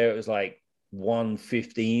when I was there, it was like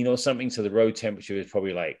 115 or something. So the road temperature was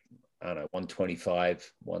probably like, I don't know,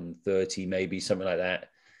 125, 130, maybe something like that.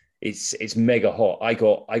 It's mega hot. I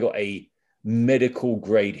got a medical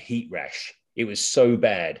grade heat rash. It was so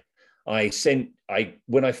bad.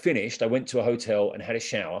 When I finished, I went to a hotel and had a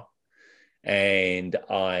shower, and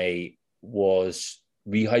I was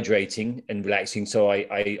rehydrating and relaxing. So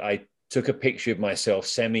I took a picture of myself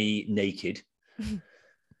semi naked,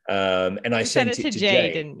 and I sent it to Jay,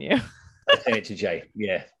 Jay. didn't you? I sent it to Jay,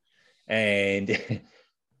 yeah, and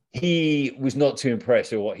he was not too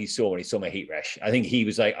impressed with what he saw when he saw my heat rash. I think he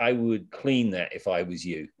was like, "I would clean that if I was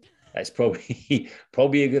you." That's probably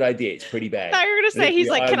probably a good idea. It's pretty bad. I thought you were gonna say he's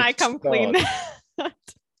like, "Can I come clean that?"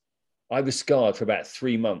 I was scarred for about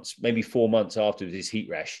 3 months, maybe 4 months after this heat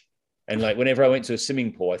rash. And like whenever I went to a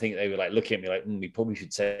swimming pool, I think they were like looking at me like, we probably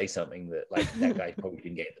should say something that like that guy probably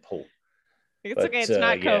didn't get in the pool. It's okay. It's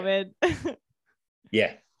not COVID.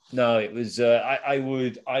 Yeah. No, it was.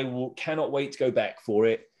 Cannot wait to go back for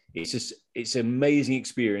it. It's an amazing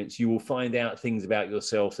experience. You will find out things about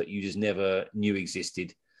yourself that you just never knew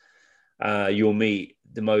existed. You'll meet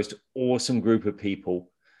the most awesome group of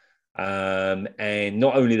people, and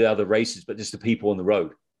not only the other races, but just the people on the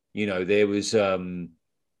road. You know, there was.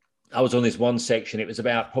 I was on this one section. It was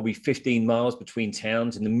about probably 15 miles between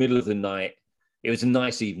towns in the middle of the night. It was a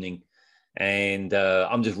nice evening, and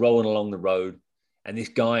I'm just rolling along the road. And this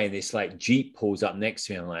guy in this like Jeep pulls up next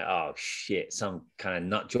to me. I'm like, oh shit, some kind of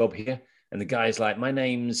nut job here. And the guy's like, my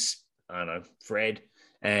name's, I don't know, Fred.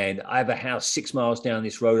 And I have a house 6 miles down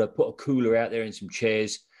this road. I put a cooler out there and some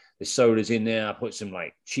chairs. The soda's in there. I put some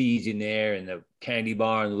like cheese in there and the candy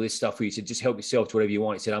bar and all this stuff for you. He said, just help yourself to whatever you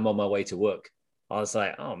want. He said, I'm on my way to work. I was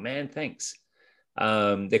like, oh man, thanks.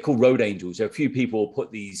 They're called road angels. There are a few people who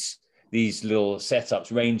put these little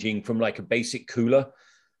setups ranging from like a basic cooler.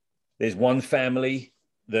 There's one family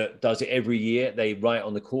that does it every year. They write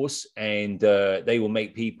on the course, and they will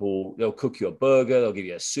make people, they'll cook you a burger, they'll give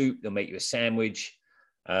you a soup, they'll make you a sandwich.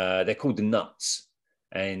 They're called the Nuts.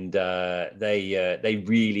 And they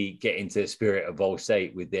really get into the spirit of Vol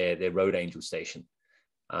State with their Road Angel station.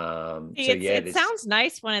 It sounds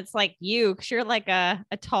nice when it's like you, because you're like a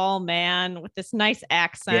tall man with this nice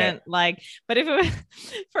accent. Yeah. Like, but if it was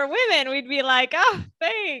for women, we'd be like, oh,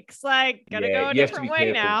 thanks. Like, gotta go a different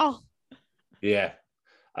way now. Yeah.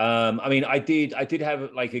 I mean, I did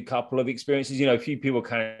have like a couple of experiences, you know, a few people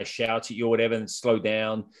kind of shout at you or whatever and slow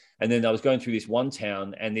down. And then I was going through this one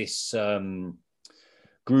town, and this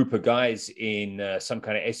group of guys in some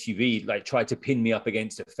kind of SUV, like tried to pin me up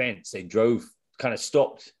against a fence. They kind of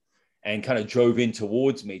stopped and kind of drove in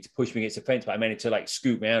towards me to push me against the fence, but I managed to like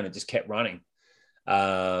scoot around and just kept running.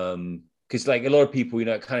 Because like a lot of people, you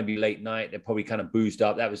know, it kind of be late night, they're probably kind of boozed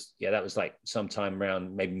up. That was like sometime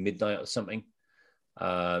around maybe midnight or something.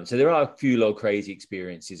 So there are a few little crazy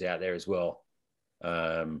experiences out there as well.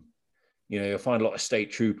 You know, you'll find a lot of state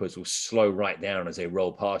troopers will slow right down as they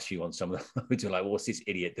roll past you on some of the roads. You're like, what's this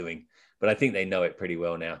idiot doing? But I think they know it pretty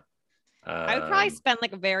well now. I would probably spend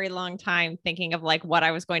like a very long time thinking of like what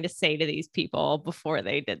I was going to say to these people before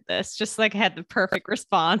they did this. Just like had the perfect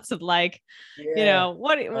response of like, you know,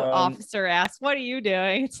 officer asked, what are you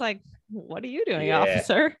doing? It's like, what are you doing,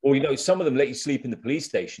 officer? Well, you know, some of them let you sleep in the police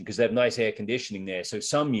station because they have nice air conditioning there. So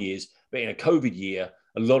some years, but in a COVID year,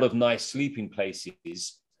 a lot of nice sleeping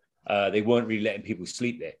places, they weren't really letting people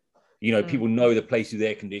sleep there. You know, people know the place with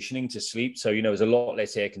air conditioning to sleep. So, you know, there's a lot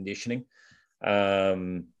less air conditioning.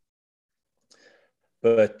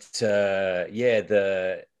 But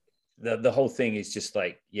the whole thing is just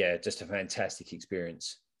like, just a fantastic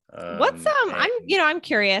experience. I'm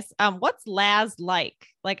curious. What's Laz like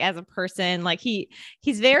as a person? Like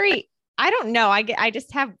he's very, I don't know. I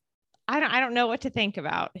don't know what to think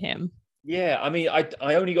about him. Yeah. I mean,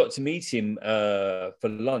 I only got to meet him for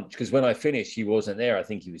lunch because when I finished, he wasn't there. I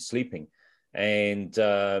think he was sleeping. And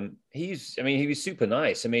he was super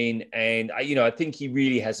nice. I mean, and I think he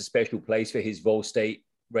really has a special place for his Vol State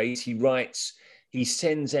race. He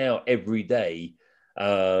sends out every day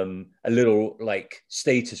a little like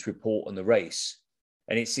status report on the race,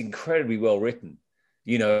 and it's incredibly well written.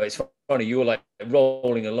 You know, it's funny. You're like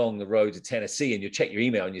rolling along the road to Tennessee, and you check your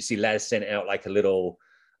email, and you see Laz sent out like a little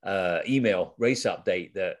email race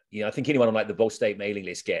update that, you know, I think anyone on like the Vol State mailing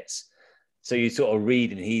list gets. So you sort of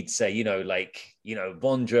read, and he'd say, you know, like, you know,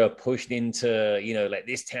 Vondra pushed into, you know, like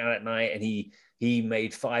this town at night, and he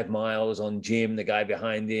made 5 miles on Jim, the guy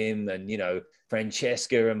behind him, and, you know,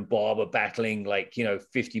 Francesca and Bob are battling like, you know,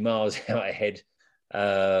 50 miles out ahead.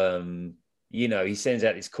 he sends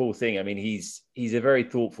out this cool thing. I mean, he's a very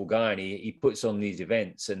thoughtful guy, and he puts on these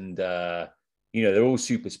events, and they're all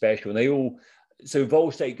super special, and so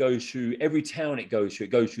Vol State goes through every town it goes through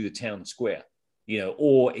the town square,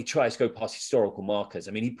 or it tries to go past historical markers.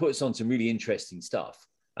 I mean, he puts on some really interesting stuff,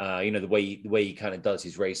 the way he kind of does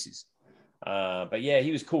his races. But yeah,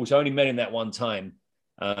 he was cool. So I only met him that one time.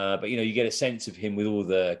 But you get a sense of him with all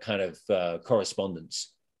the kind of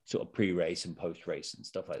correspondence, sort of pre-race and post-race and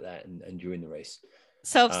stuff like that, and during the race.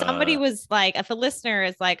 So if somebody was like, if a listener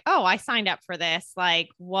is like, oh, I signed up for this, like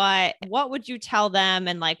what would you tell them,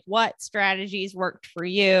 and like what strategies worked for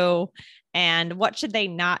you, and what should they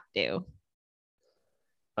not do?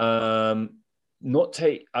 I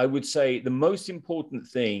would say the most important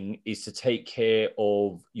thing is to take care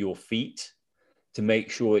of your feet, to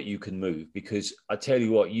make sure that you can move, because I tell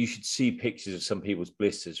you what, you should see pictures of some people's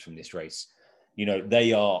blisters from this race.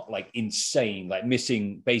 They are like insane, like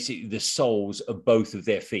missing basically the soles of both of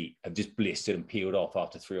their feet have just blistered and peeled off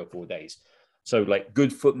after 3 or 4 days. So like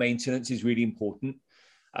good foot maintenance is really important.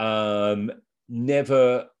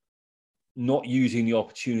 Never not using the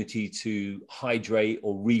opportunity to hydrate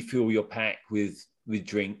or refill your pack with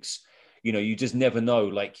drinks. You just never know.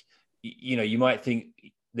 Like, you might think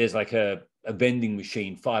there's like a vending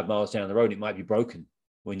machine 5 miles down the road. It might be broken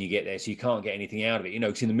when you get there, so you can't get anything out of it,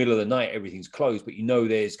 because in the middle of the night, everything's closed, but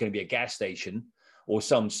there's going to be a gas station or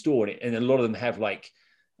some store, and a lot of them have like,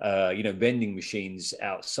 vending machines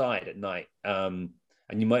outside at night, and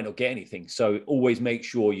you might not get anything. So always make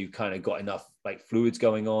sure you've kind of got enough like fluids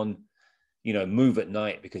going on, move at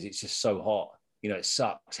night, because it's just so hot. It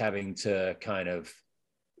sucks having to kind of,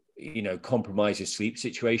 compromise your sleep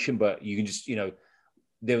situation, but you can just,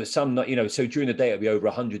 there was some, so during the day, it'd be over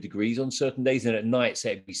 100 degrees on certain days. And at night,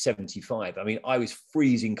 say it'd be 75. I mean, I was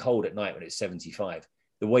freezing cold at night when it's 75.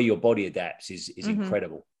 The way your body adapts is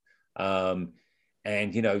incredible. And,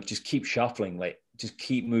 just keep shuffling, like just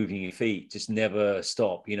keep moving your feet, just never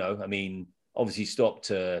stop, I mean, obviously stop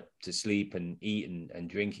to sleep and eat and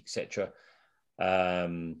drink, etc.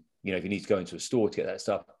 If you need to go into a store to get that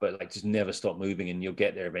stuff, but like just never stop moving, and you'll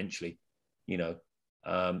get there eventually,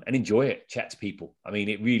 and enjoy it, chat to people. I mean,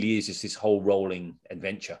 it really is just this whole rolling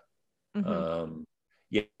adventure.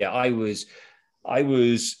 I was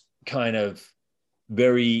kind of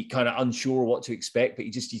very kind of unsure what to expect, but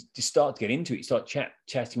you just start to get into it. You start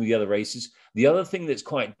chatting with the other racers. The other thing that's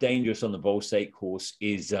quite dangerous on the Vol State course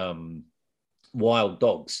is wild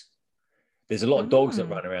dogs. There's a lot of dogs that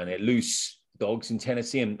run around there, loose dogs in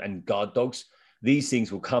Tennessee, and guard dogs. These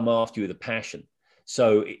things will come after you with a passion.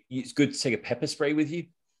 So it's good to take a pepper spray with you,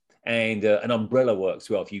 and an umbrella works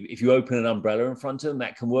well. If you open an umbrella in front of them,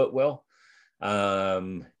 that can work well.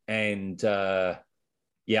 I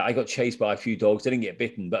got chased by a few dogs. They didn't get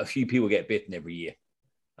bitten, but a few people get bitten every year.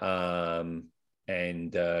 The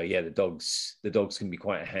dogs can be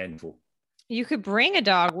quite a handful. You could bring a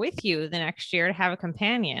dog with you the next year to have a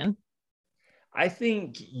companion. I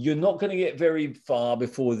think you're not going to get very far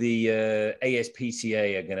before the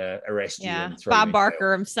ASPCA are going to arrest you. Yeah, Bob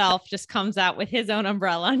Barker himself just comes out with his own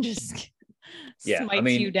umbrella and just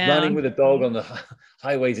smites you down. Running with a dog on the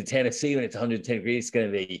highways of Tennessee when it's 110 degrees, you're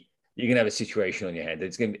going to have a situation on your hand.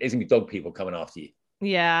 It's going to be dog people coming after you.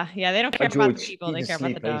 Yeah, they don't care about the people. They care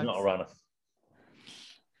about the dogs. He's not a runner.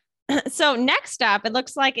 So next up, it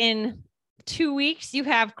looks like in 2 weeks, you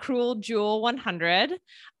have Cruel Jewel 100.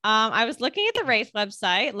 I was looking at the race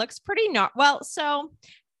website. It looks pretty so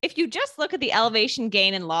if you just look at the elevation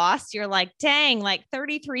gain and loss, you're like, dang, like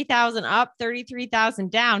 33,000 up, 33,000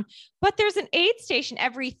 down. But there's an aid station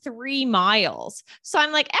every 3 miles. So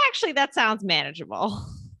I'm like, actually, that sounds manageable.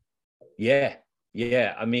 Yeah.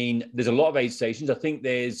 I mean, there's a lot of aid stations. I think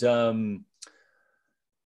there's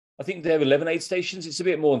I think they have 11 aid stations. It's a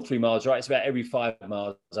bit more than 3 miles, right? It's about every 5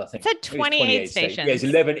 miles, I think. It said 28 stations. Yeah, it's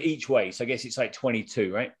 11 each way. So I guess it's like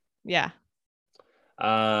 22, right? Yeah.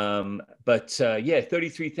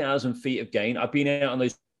 33,000 feet of gain. I've been out on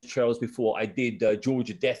those trails before. I did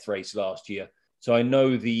Georgia Death Race last year. So I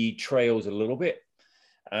know the trails a little bit.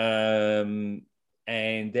 And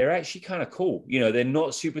they're actually kind of cool. They're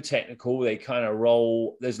not super technical. They kind of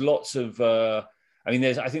roll. There's lots of... I think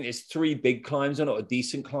there's 3 big climbs on it, or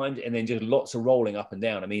decent climbs, and then just lots of rolling up and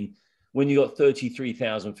down. I mean, when you got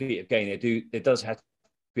 33,000 feet of gain, there does have to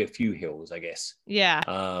be a few hills, I guess. Yeah.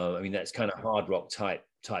 That's kind of hard rock type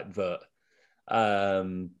vert. I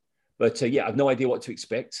have no idea what to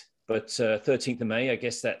expect. But 13th of May, I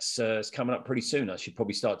guess that's coming up pretty soon. I should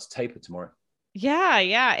probably start to taper tomorrow.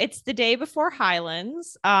 Yeah. It's the day before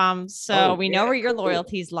Highlands. We know where your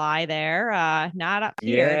loyalties lie there. Not up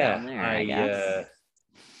here, down there, I guess.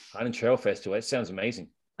 Highland Trail Festival. It sounds amazing.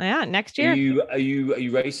 Yeah, next year. Are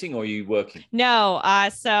you racing or are you working? No,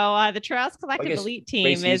 so the Trails Collective Elite team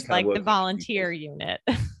racing is is kind of like the working volunteer unit.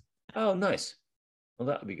 Oh, nice. Well,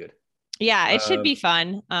 that would be good. Yeah, it should be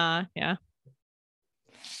fun. Yeah.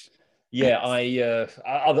 Yeah,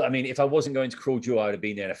 I mean, if I wasn't going to Crawl Jewel, I would have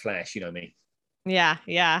been there in a flash. You know me. Yeah,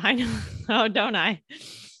 I know. Oh, don't I?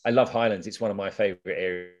 I love Highlands. It's one of my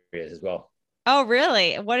favorite areas as well. Oh,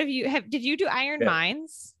 really? What did you do Iron Yeah.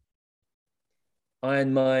 Mines?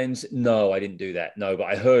 Iron Mines? No, I didn't do that. No, but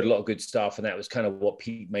I heard a lot of good stuff, and that was kind of what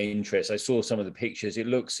piqued my interest. I saw some of the pictures. It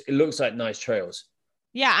looks like nice trails.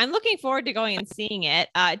 Yeah, I'm looking forward to going and seeing it.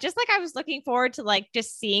 Just like I was looking forward to like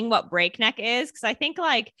just seeing what Breakneck is, because I think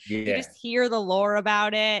like you just hear the lore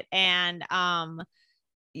about it, and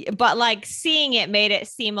but like seeing it made it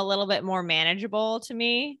seem a little bit more manageable to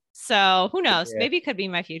me. So who knows? Maybe it could be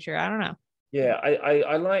my future. I don't know. Yeah,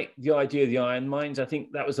 I like the idea of the Iron Mines. I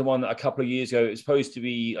think that was the one that a couple of years ago it was supposed to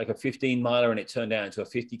be like a 15 miler and it turned out into a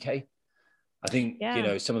 50K. I think,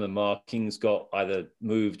 some of the markings got either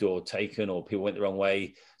moved or taken or people went the wrong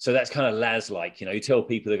way. So that's kind of Laz-like, you tell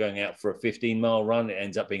people they're going out for a 15-mile run, it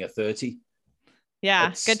ends up being a 30.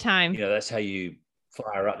 Yeah, good time. That's how you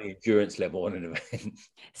fire up the endurance level on an event.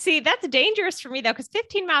 See, that's dangerous for me though, because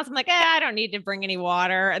 15 miles, I'm like, I don't need to bring any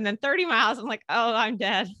water. And then 30 miles, I'm like, oh, I'm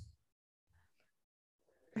dead.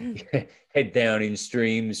 Head down in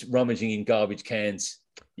streams, rummaging in garbage cans.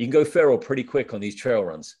 You can go feral pretty quick on these trail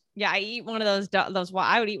runs. Yeah, I eat one of those.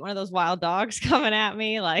 I would eat one of those wild dogs coming at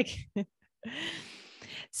me, like.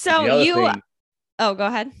 So oh, go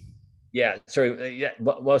ahead. Yeah, sorry. Yeah,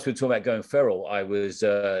 whilst we were talking about going feral, I was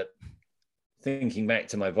thinking back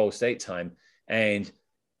to my Vol State time, and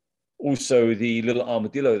also the little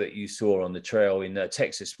armadillo that you saw on the trail in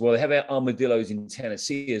Texas. Well, they have armadillos in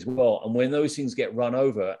Tennessee as well, and when those things get run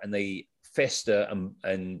over and they fester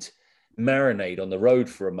and marinate on the road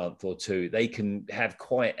for a month or two, they can have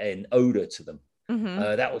quite an odor to them.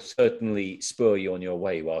 That will certainly spur you on your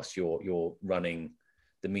way whilst you're running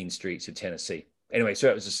the mean streets of Tennessee. Anyway, so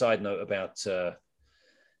that was a side note about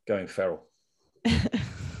going feral.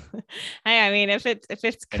 I mean, if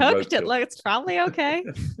it's cooked, it looks probably okay.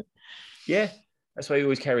 Yeah, that's why you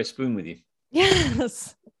always carry a spoon with you.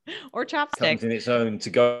 Yes, or chopsticks. Comes in its own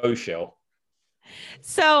to-go shell.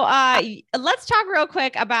 So let's talk real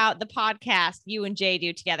quick about the podcast you and Jay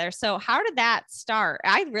do together. So how did that start?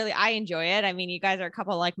 I enjoy it. I mean, you guys are a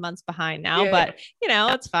couple like months behind now, but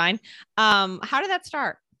it's fine. How did that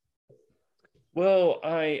start? Well,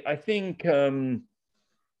 I think Jay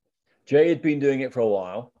had been doing it for a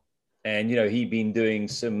while, and he'd been doing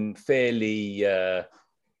some fairly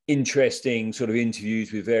interesting sort of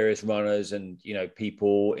interviews with various runners and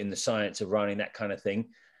people in the science of running, that kind of thing.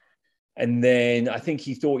 And then I think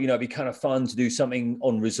he thought, it'd be kind of fun to do something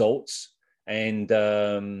on results. And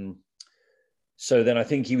so then I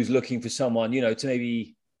think he was looking for someone, to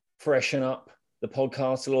maybe freshen up the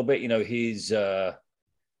podcast a little bit.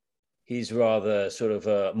 His rather sort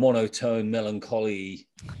of monotone, melancholy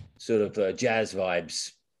sort of jazz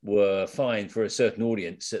vibes were fine for a certain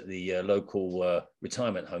audience at the local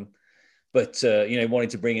retirement home. But, wanted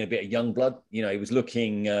to bring in a bit of young blood. He was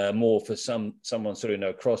looking more for someone sort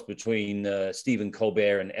of, cross between Stephen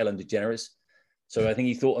Colbert and Ellen DeGeneres. So I think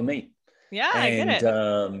he thought of me. Yeah, I get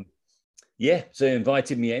it. So he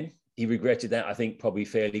invited me in. He regretted that, I think, probably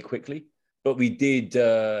fairly quickly. But we did,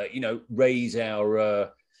 raise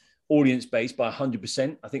our audience base by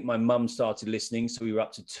 100%. I think my mum started listening, so we were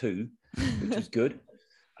up to 2, which was good.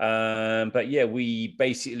 But yeah, we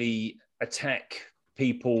basically attack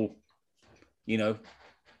people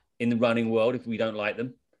in the running world if we don't like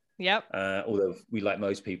them. Yep. Although we like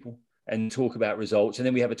most people, and talk about results. And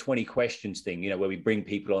then we have a 20 questions thing, where we bring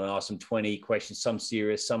people on and ask them 20 questions, some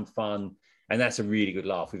serious, some fun. And that's a really good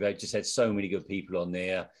laugh. We've just had so many good people on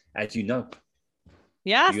there, as you know.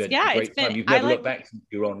 Yes. Yeah. It's been, you've never looked back since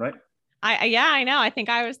you were on, right? I know. I think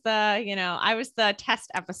I was the test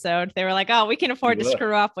episode. They were like, oh, we can afford to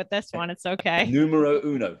screw up with this one. It's okay. Numero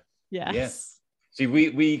uno. Yes. Yeah. See,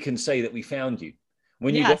 we can say that we found you.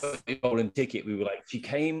 When you got the golden ticket, we were like, she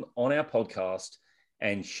came on our podcast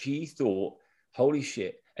and she thought, holy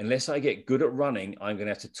shit, unless I get good at running, I'm going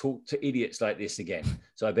to have to talk to idiots like this again.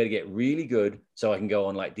 So I better get really good so I can go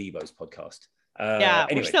on like Debo's podcast.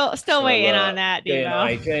 Anyway, we're still waiting on that,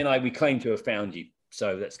 Debo. Jay and I, we claim to have found you.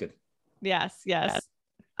 So that's good. Yes.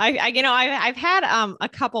 I've had a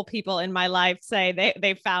couple people in my life say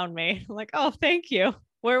they found me. I'm like, oh, thank you.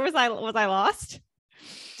 Where was I lost?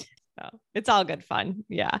 Oh, it's all good fun.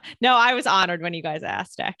 Yeah. No, I was honored when you guys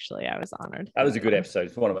asked, actually. I was honored. That was a good episode.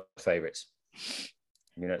 It's one of my favorites.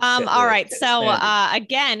 All right. set the So standard.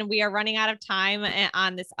 again, we are running out of time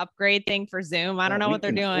on this upgrade thing for Zoom. I don't know We what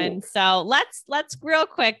they're can doing. talk. So let's real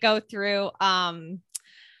quick go through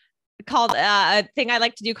called a thing I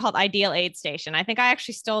like to do called Ideal Aid Station. I think I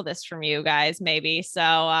actually stole this from you guys, maybe. So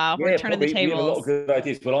we're Yeah, turning the probably. We have a lot of tables. good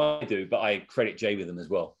ideas. Well, I do, but I credit Jay with them as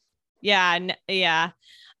well. Yeah, yeah.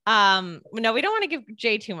 No, we don't want to give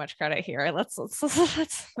Jay too much credit here. Let's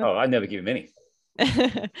Oh, I never give him any.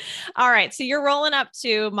 All right, so you're rolling up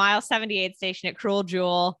to mile 78 station at Cruel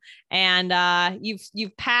Jewel, and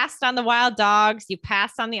you've passed on the wild dogs, you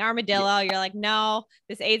passed on the armadillo. You're like, no,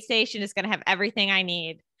 this aid station is going to have everything I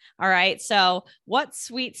need. All right, so what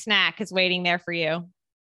sweet snack is waiting there for you?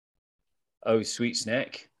 Oh, sweet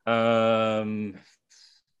snack. I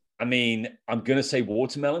mean, I'm gonna say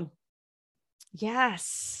watermelon.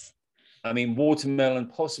 Yes. I mean, watermelon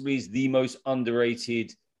possibly is the most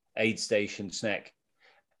underrated aid station snack.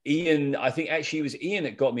 Ian, I think actually it was Ian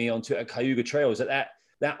that got me onto a Cayuga Trails at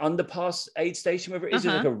that underpass aid station, whatever it is,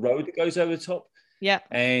 like a road that goes over the top. Yeah.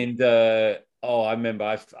 And I remember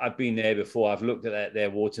I've been there before. I've looked at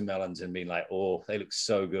their watermelons and been like, oh, they look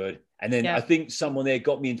so good. And then I think someone there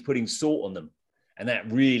got me into putting salt on them, and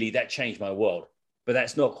that changed my world. But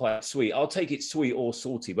that's not quite sweet. I'll take it sweet or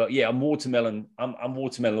salty. But yeah, I'm watermelon. I'm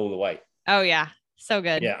watermelon all the way. Oh yeah, so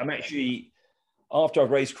good. Yeah, I'm actually, after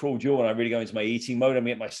I've raced Cruel Jewel and I really go into my eating mode, I'm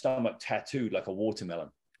gonna get my stomach tattooed like a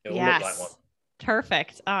watermelon. It will look like one.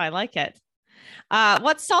 Perfect. Oh, I like it.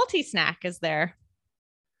 What salty snack is there?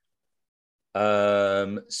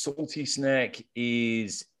 Salty snack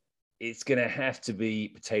it's gonna have to be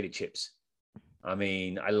potato chips. I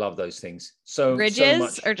mean, I love those things. So Ridges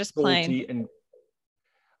much or just plain? and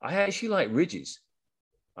I actually like ridges.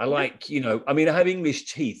 I like, I mean, I have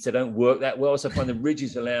English teeth that don't work that well. So I find the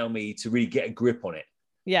ridges allow me to really get a grip on it.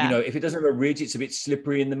 Yeah. If it doesn't have a ridge, it's a bit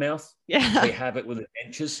slippery in the mouth. Yeah. They have it with the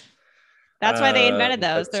dentures. That's why they invented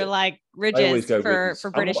those. They're like ridges for ridges.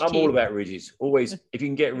 British teeth. I'm all about ridges. Always, if you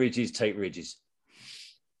can get ridges, take ridges.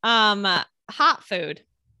 Hot food.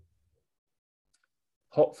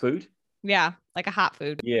 Hot food? Yeah, like a hot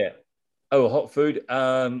food. Yeah. Oh, hot food.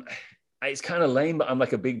 It's kind of lame, but I'm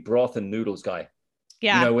like a big broth and noodles guy.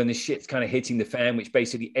 Yeah. When the shit's kind of hitting the fan, which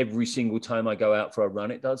basically every single time I go out for a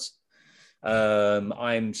run, it does.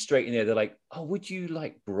 I'm straight in there. They're like, oh, would you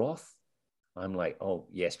like broth? I'm like, oh,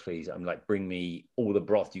 yes, please. I'm like, bring me all the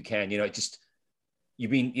broth you can.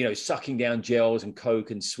 You've been, sucking down gels and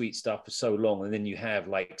Coke and sweet stuff for so long. And then you have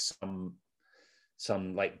like some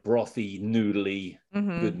like brothy, noodly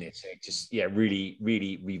goodness. It just, really,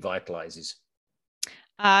 really revitalizes.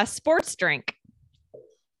 Sports drink.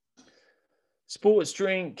 Sports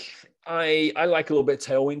drink. I like a little bit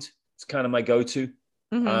of Tailwind. It's kind of my go-to.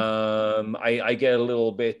 I get a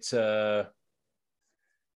little bit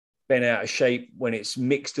bent out of shape when it's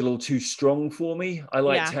mixed a little too strong for me. I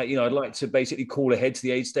like to, I'd like to basically call ahead to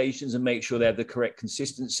the aid stations and make sure they have the correct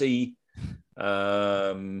consistency.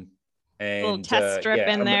 And a little test strip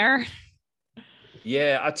in there.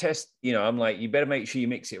 Yeah, I test. I'm like, you better make sure you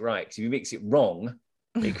mix it right, because if you mix it wrong,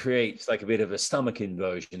 it creates like a bit of a stomach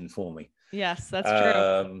inversion for me. Yes, that's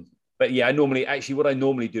true. But yeah, what I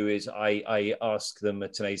normally do is I ask them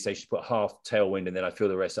at an aid station to put half Tailwind, and then I fill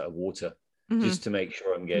the rest out of water, just to make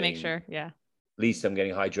sure I'm getting. Yeah. At least I'm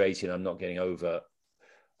getting hydrated. I'm not getting over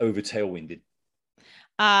Tailwinded.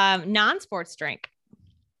 Non-sports drink.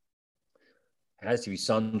 It has to be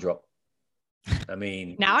Sundrop. I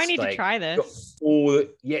mean, now I need to try this.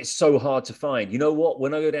 It's so hard to find. You know what?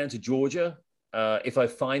 When I go down to Georgia, if I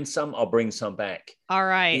find some, I'll bring some back. All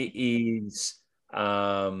right. It is,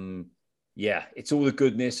 it's all the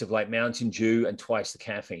goodness of like Mountain Dew and twice the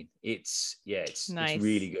caffeine. It's nice. It's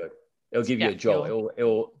really good. It'll give you a jolt.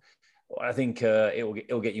 I think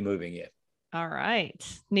it'll get you moving. Yeah. All right.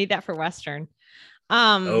 Need that for Western.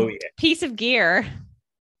 Piece of gear.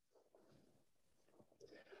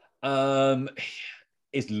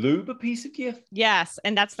 Is lube a piece of gear? Yes,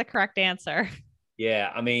 and that's the correct answer.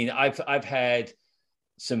 Yeah, I mean, I've had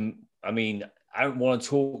some. I mean, I don't want to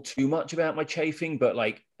talk too much about my chafing, but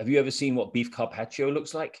like, have you ever seen what beef carpaccio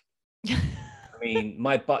looks like? I mean,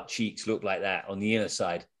 my butt cheeks look like that on the inner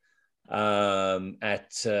side.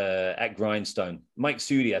 At Grindstone, Mike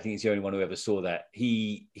Sudi, I think he's the only one who ever saw that.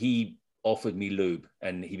 He offered me lube,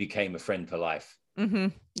 and he became a friend for life.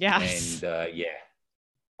 Yeah, and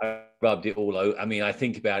I rubbed it all over. I mean, I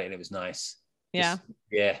think about it, and it was nice. Yeah.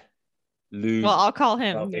 Lube. Well, I'll call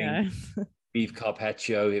him. Yeah. Beef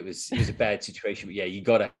carpaccio. It was a bad situation, but yeah, you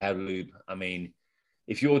got to have lube. I mean,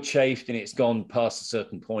 if you're chafed and it's gone past a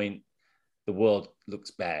certain point, the world looks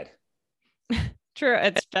bad. true.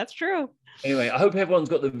 That's true. Anyway, I hope everyone's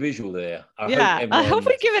got the visual there. I hope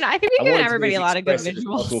we've given everybody a lot of good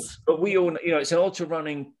visuals. But we all, it's an ultra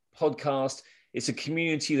running podcast. It's a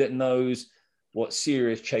community that knows what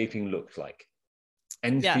serious chafing looks like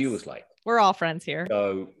and feels like. We're all friends here.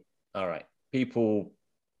 So, all right, people,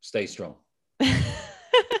 stay strong.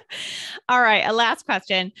 All right, a last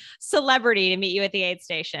question. Celebrity to meet you at the aid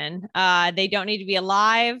station. They don't need to be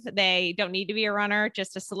alive. They don't need to be a runner.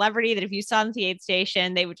 Just a celebrity that if you saw them at the aid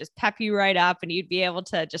station, they would just pep you right up and you'd be able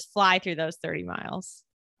to just fly through those 30 miles.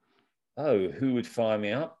 Oh, who would fire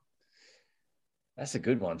me up? That's a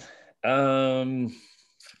good one. Who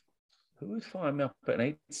would fire me up at an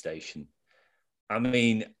aid station? I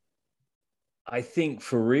mean, I think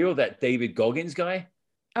for real, that David Goggins guy.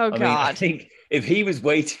 Oh, God. I think if he was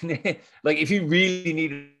waiting there, like if you really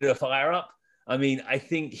needed a fire up, I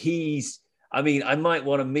think I might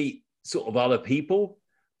want to meet sort of other people,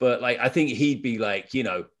 but like, I think he'd be like,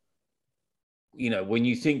 when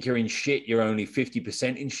you think you're in shit, you're only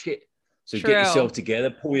 50% in shit. So Get yourself together,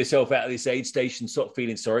 pull yourself out of this aid station, stop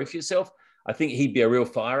feeling sorry for yourself. I think he'd be a real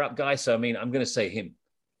fire up guy. So, I'm going to say him.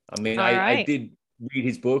 I did read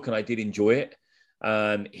his book and I did enjoy it.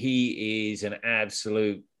 He is an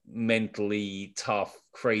absolute mentally tough,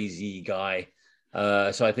 crazy guy.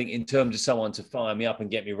 So I think in terms of someone to fire me up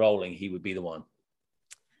and get me rolling, he would be the one.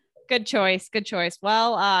 Good choice.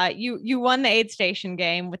 Well, you won the aid station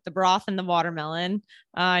game with the broth and the watermelon,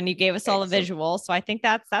 and you gave us all a visual. So I think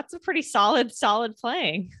that's a pretty solid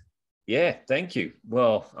playing. Yeah, thank you.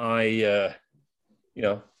 Well, I'm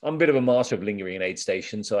a bit of a master of lingering in aid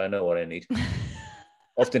station, so I know what I need.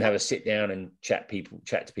 Often have a sit down and chat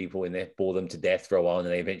to people in there, bore them to death for a while, and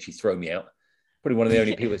then they eventually throw me out. Probably one of the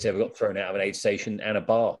only people that's ever got thrown out of an aid station and a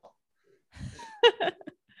bar.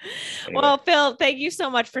 Anyway. Well, Phil, thank you so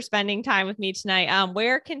much for spending time with me tonight.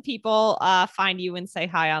 Where can people find you and say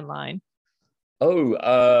hi online?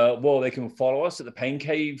 Well, they can follow us at the Pain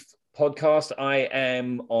Cave podcast. I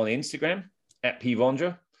am on Instagram at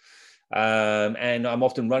pvondra. And I'm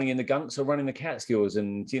often running in the Gunks or running the Catskills,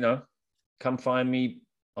 and come find me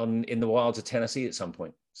in the wilds of Tennessee at some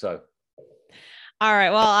point. So, all right.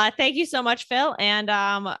 Well, thank you so much, Phil, and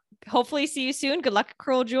hopefully see you soon. Good luck at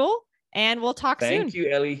Cruel Jewel, and we'll talk soon. Thank you,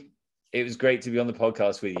 Ellie. It was great to be on the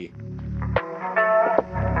podcast with you.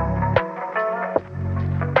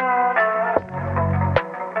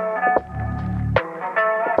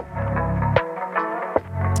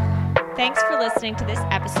 Thanks for listening to this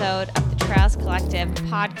episode of the Trails Collective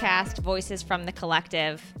podcast, Voices from the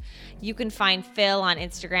Collective. You can find Phil on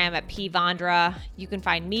Instagram at pvondra. You can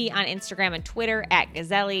find me on Instagram and Twitter at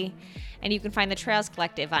Gazelli. And you can find the Trails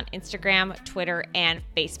Collective on Instagram, Twitter, and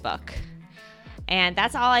Facebook. And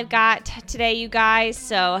that's all I've got today, you guys.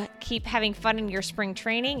 So keep having fun in your spring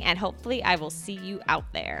training, and hopefully I will see you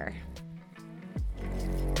out there.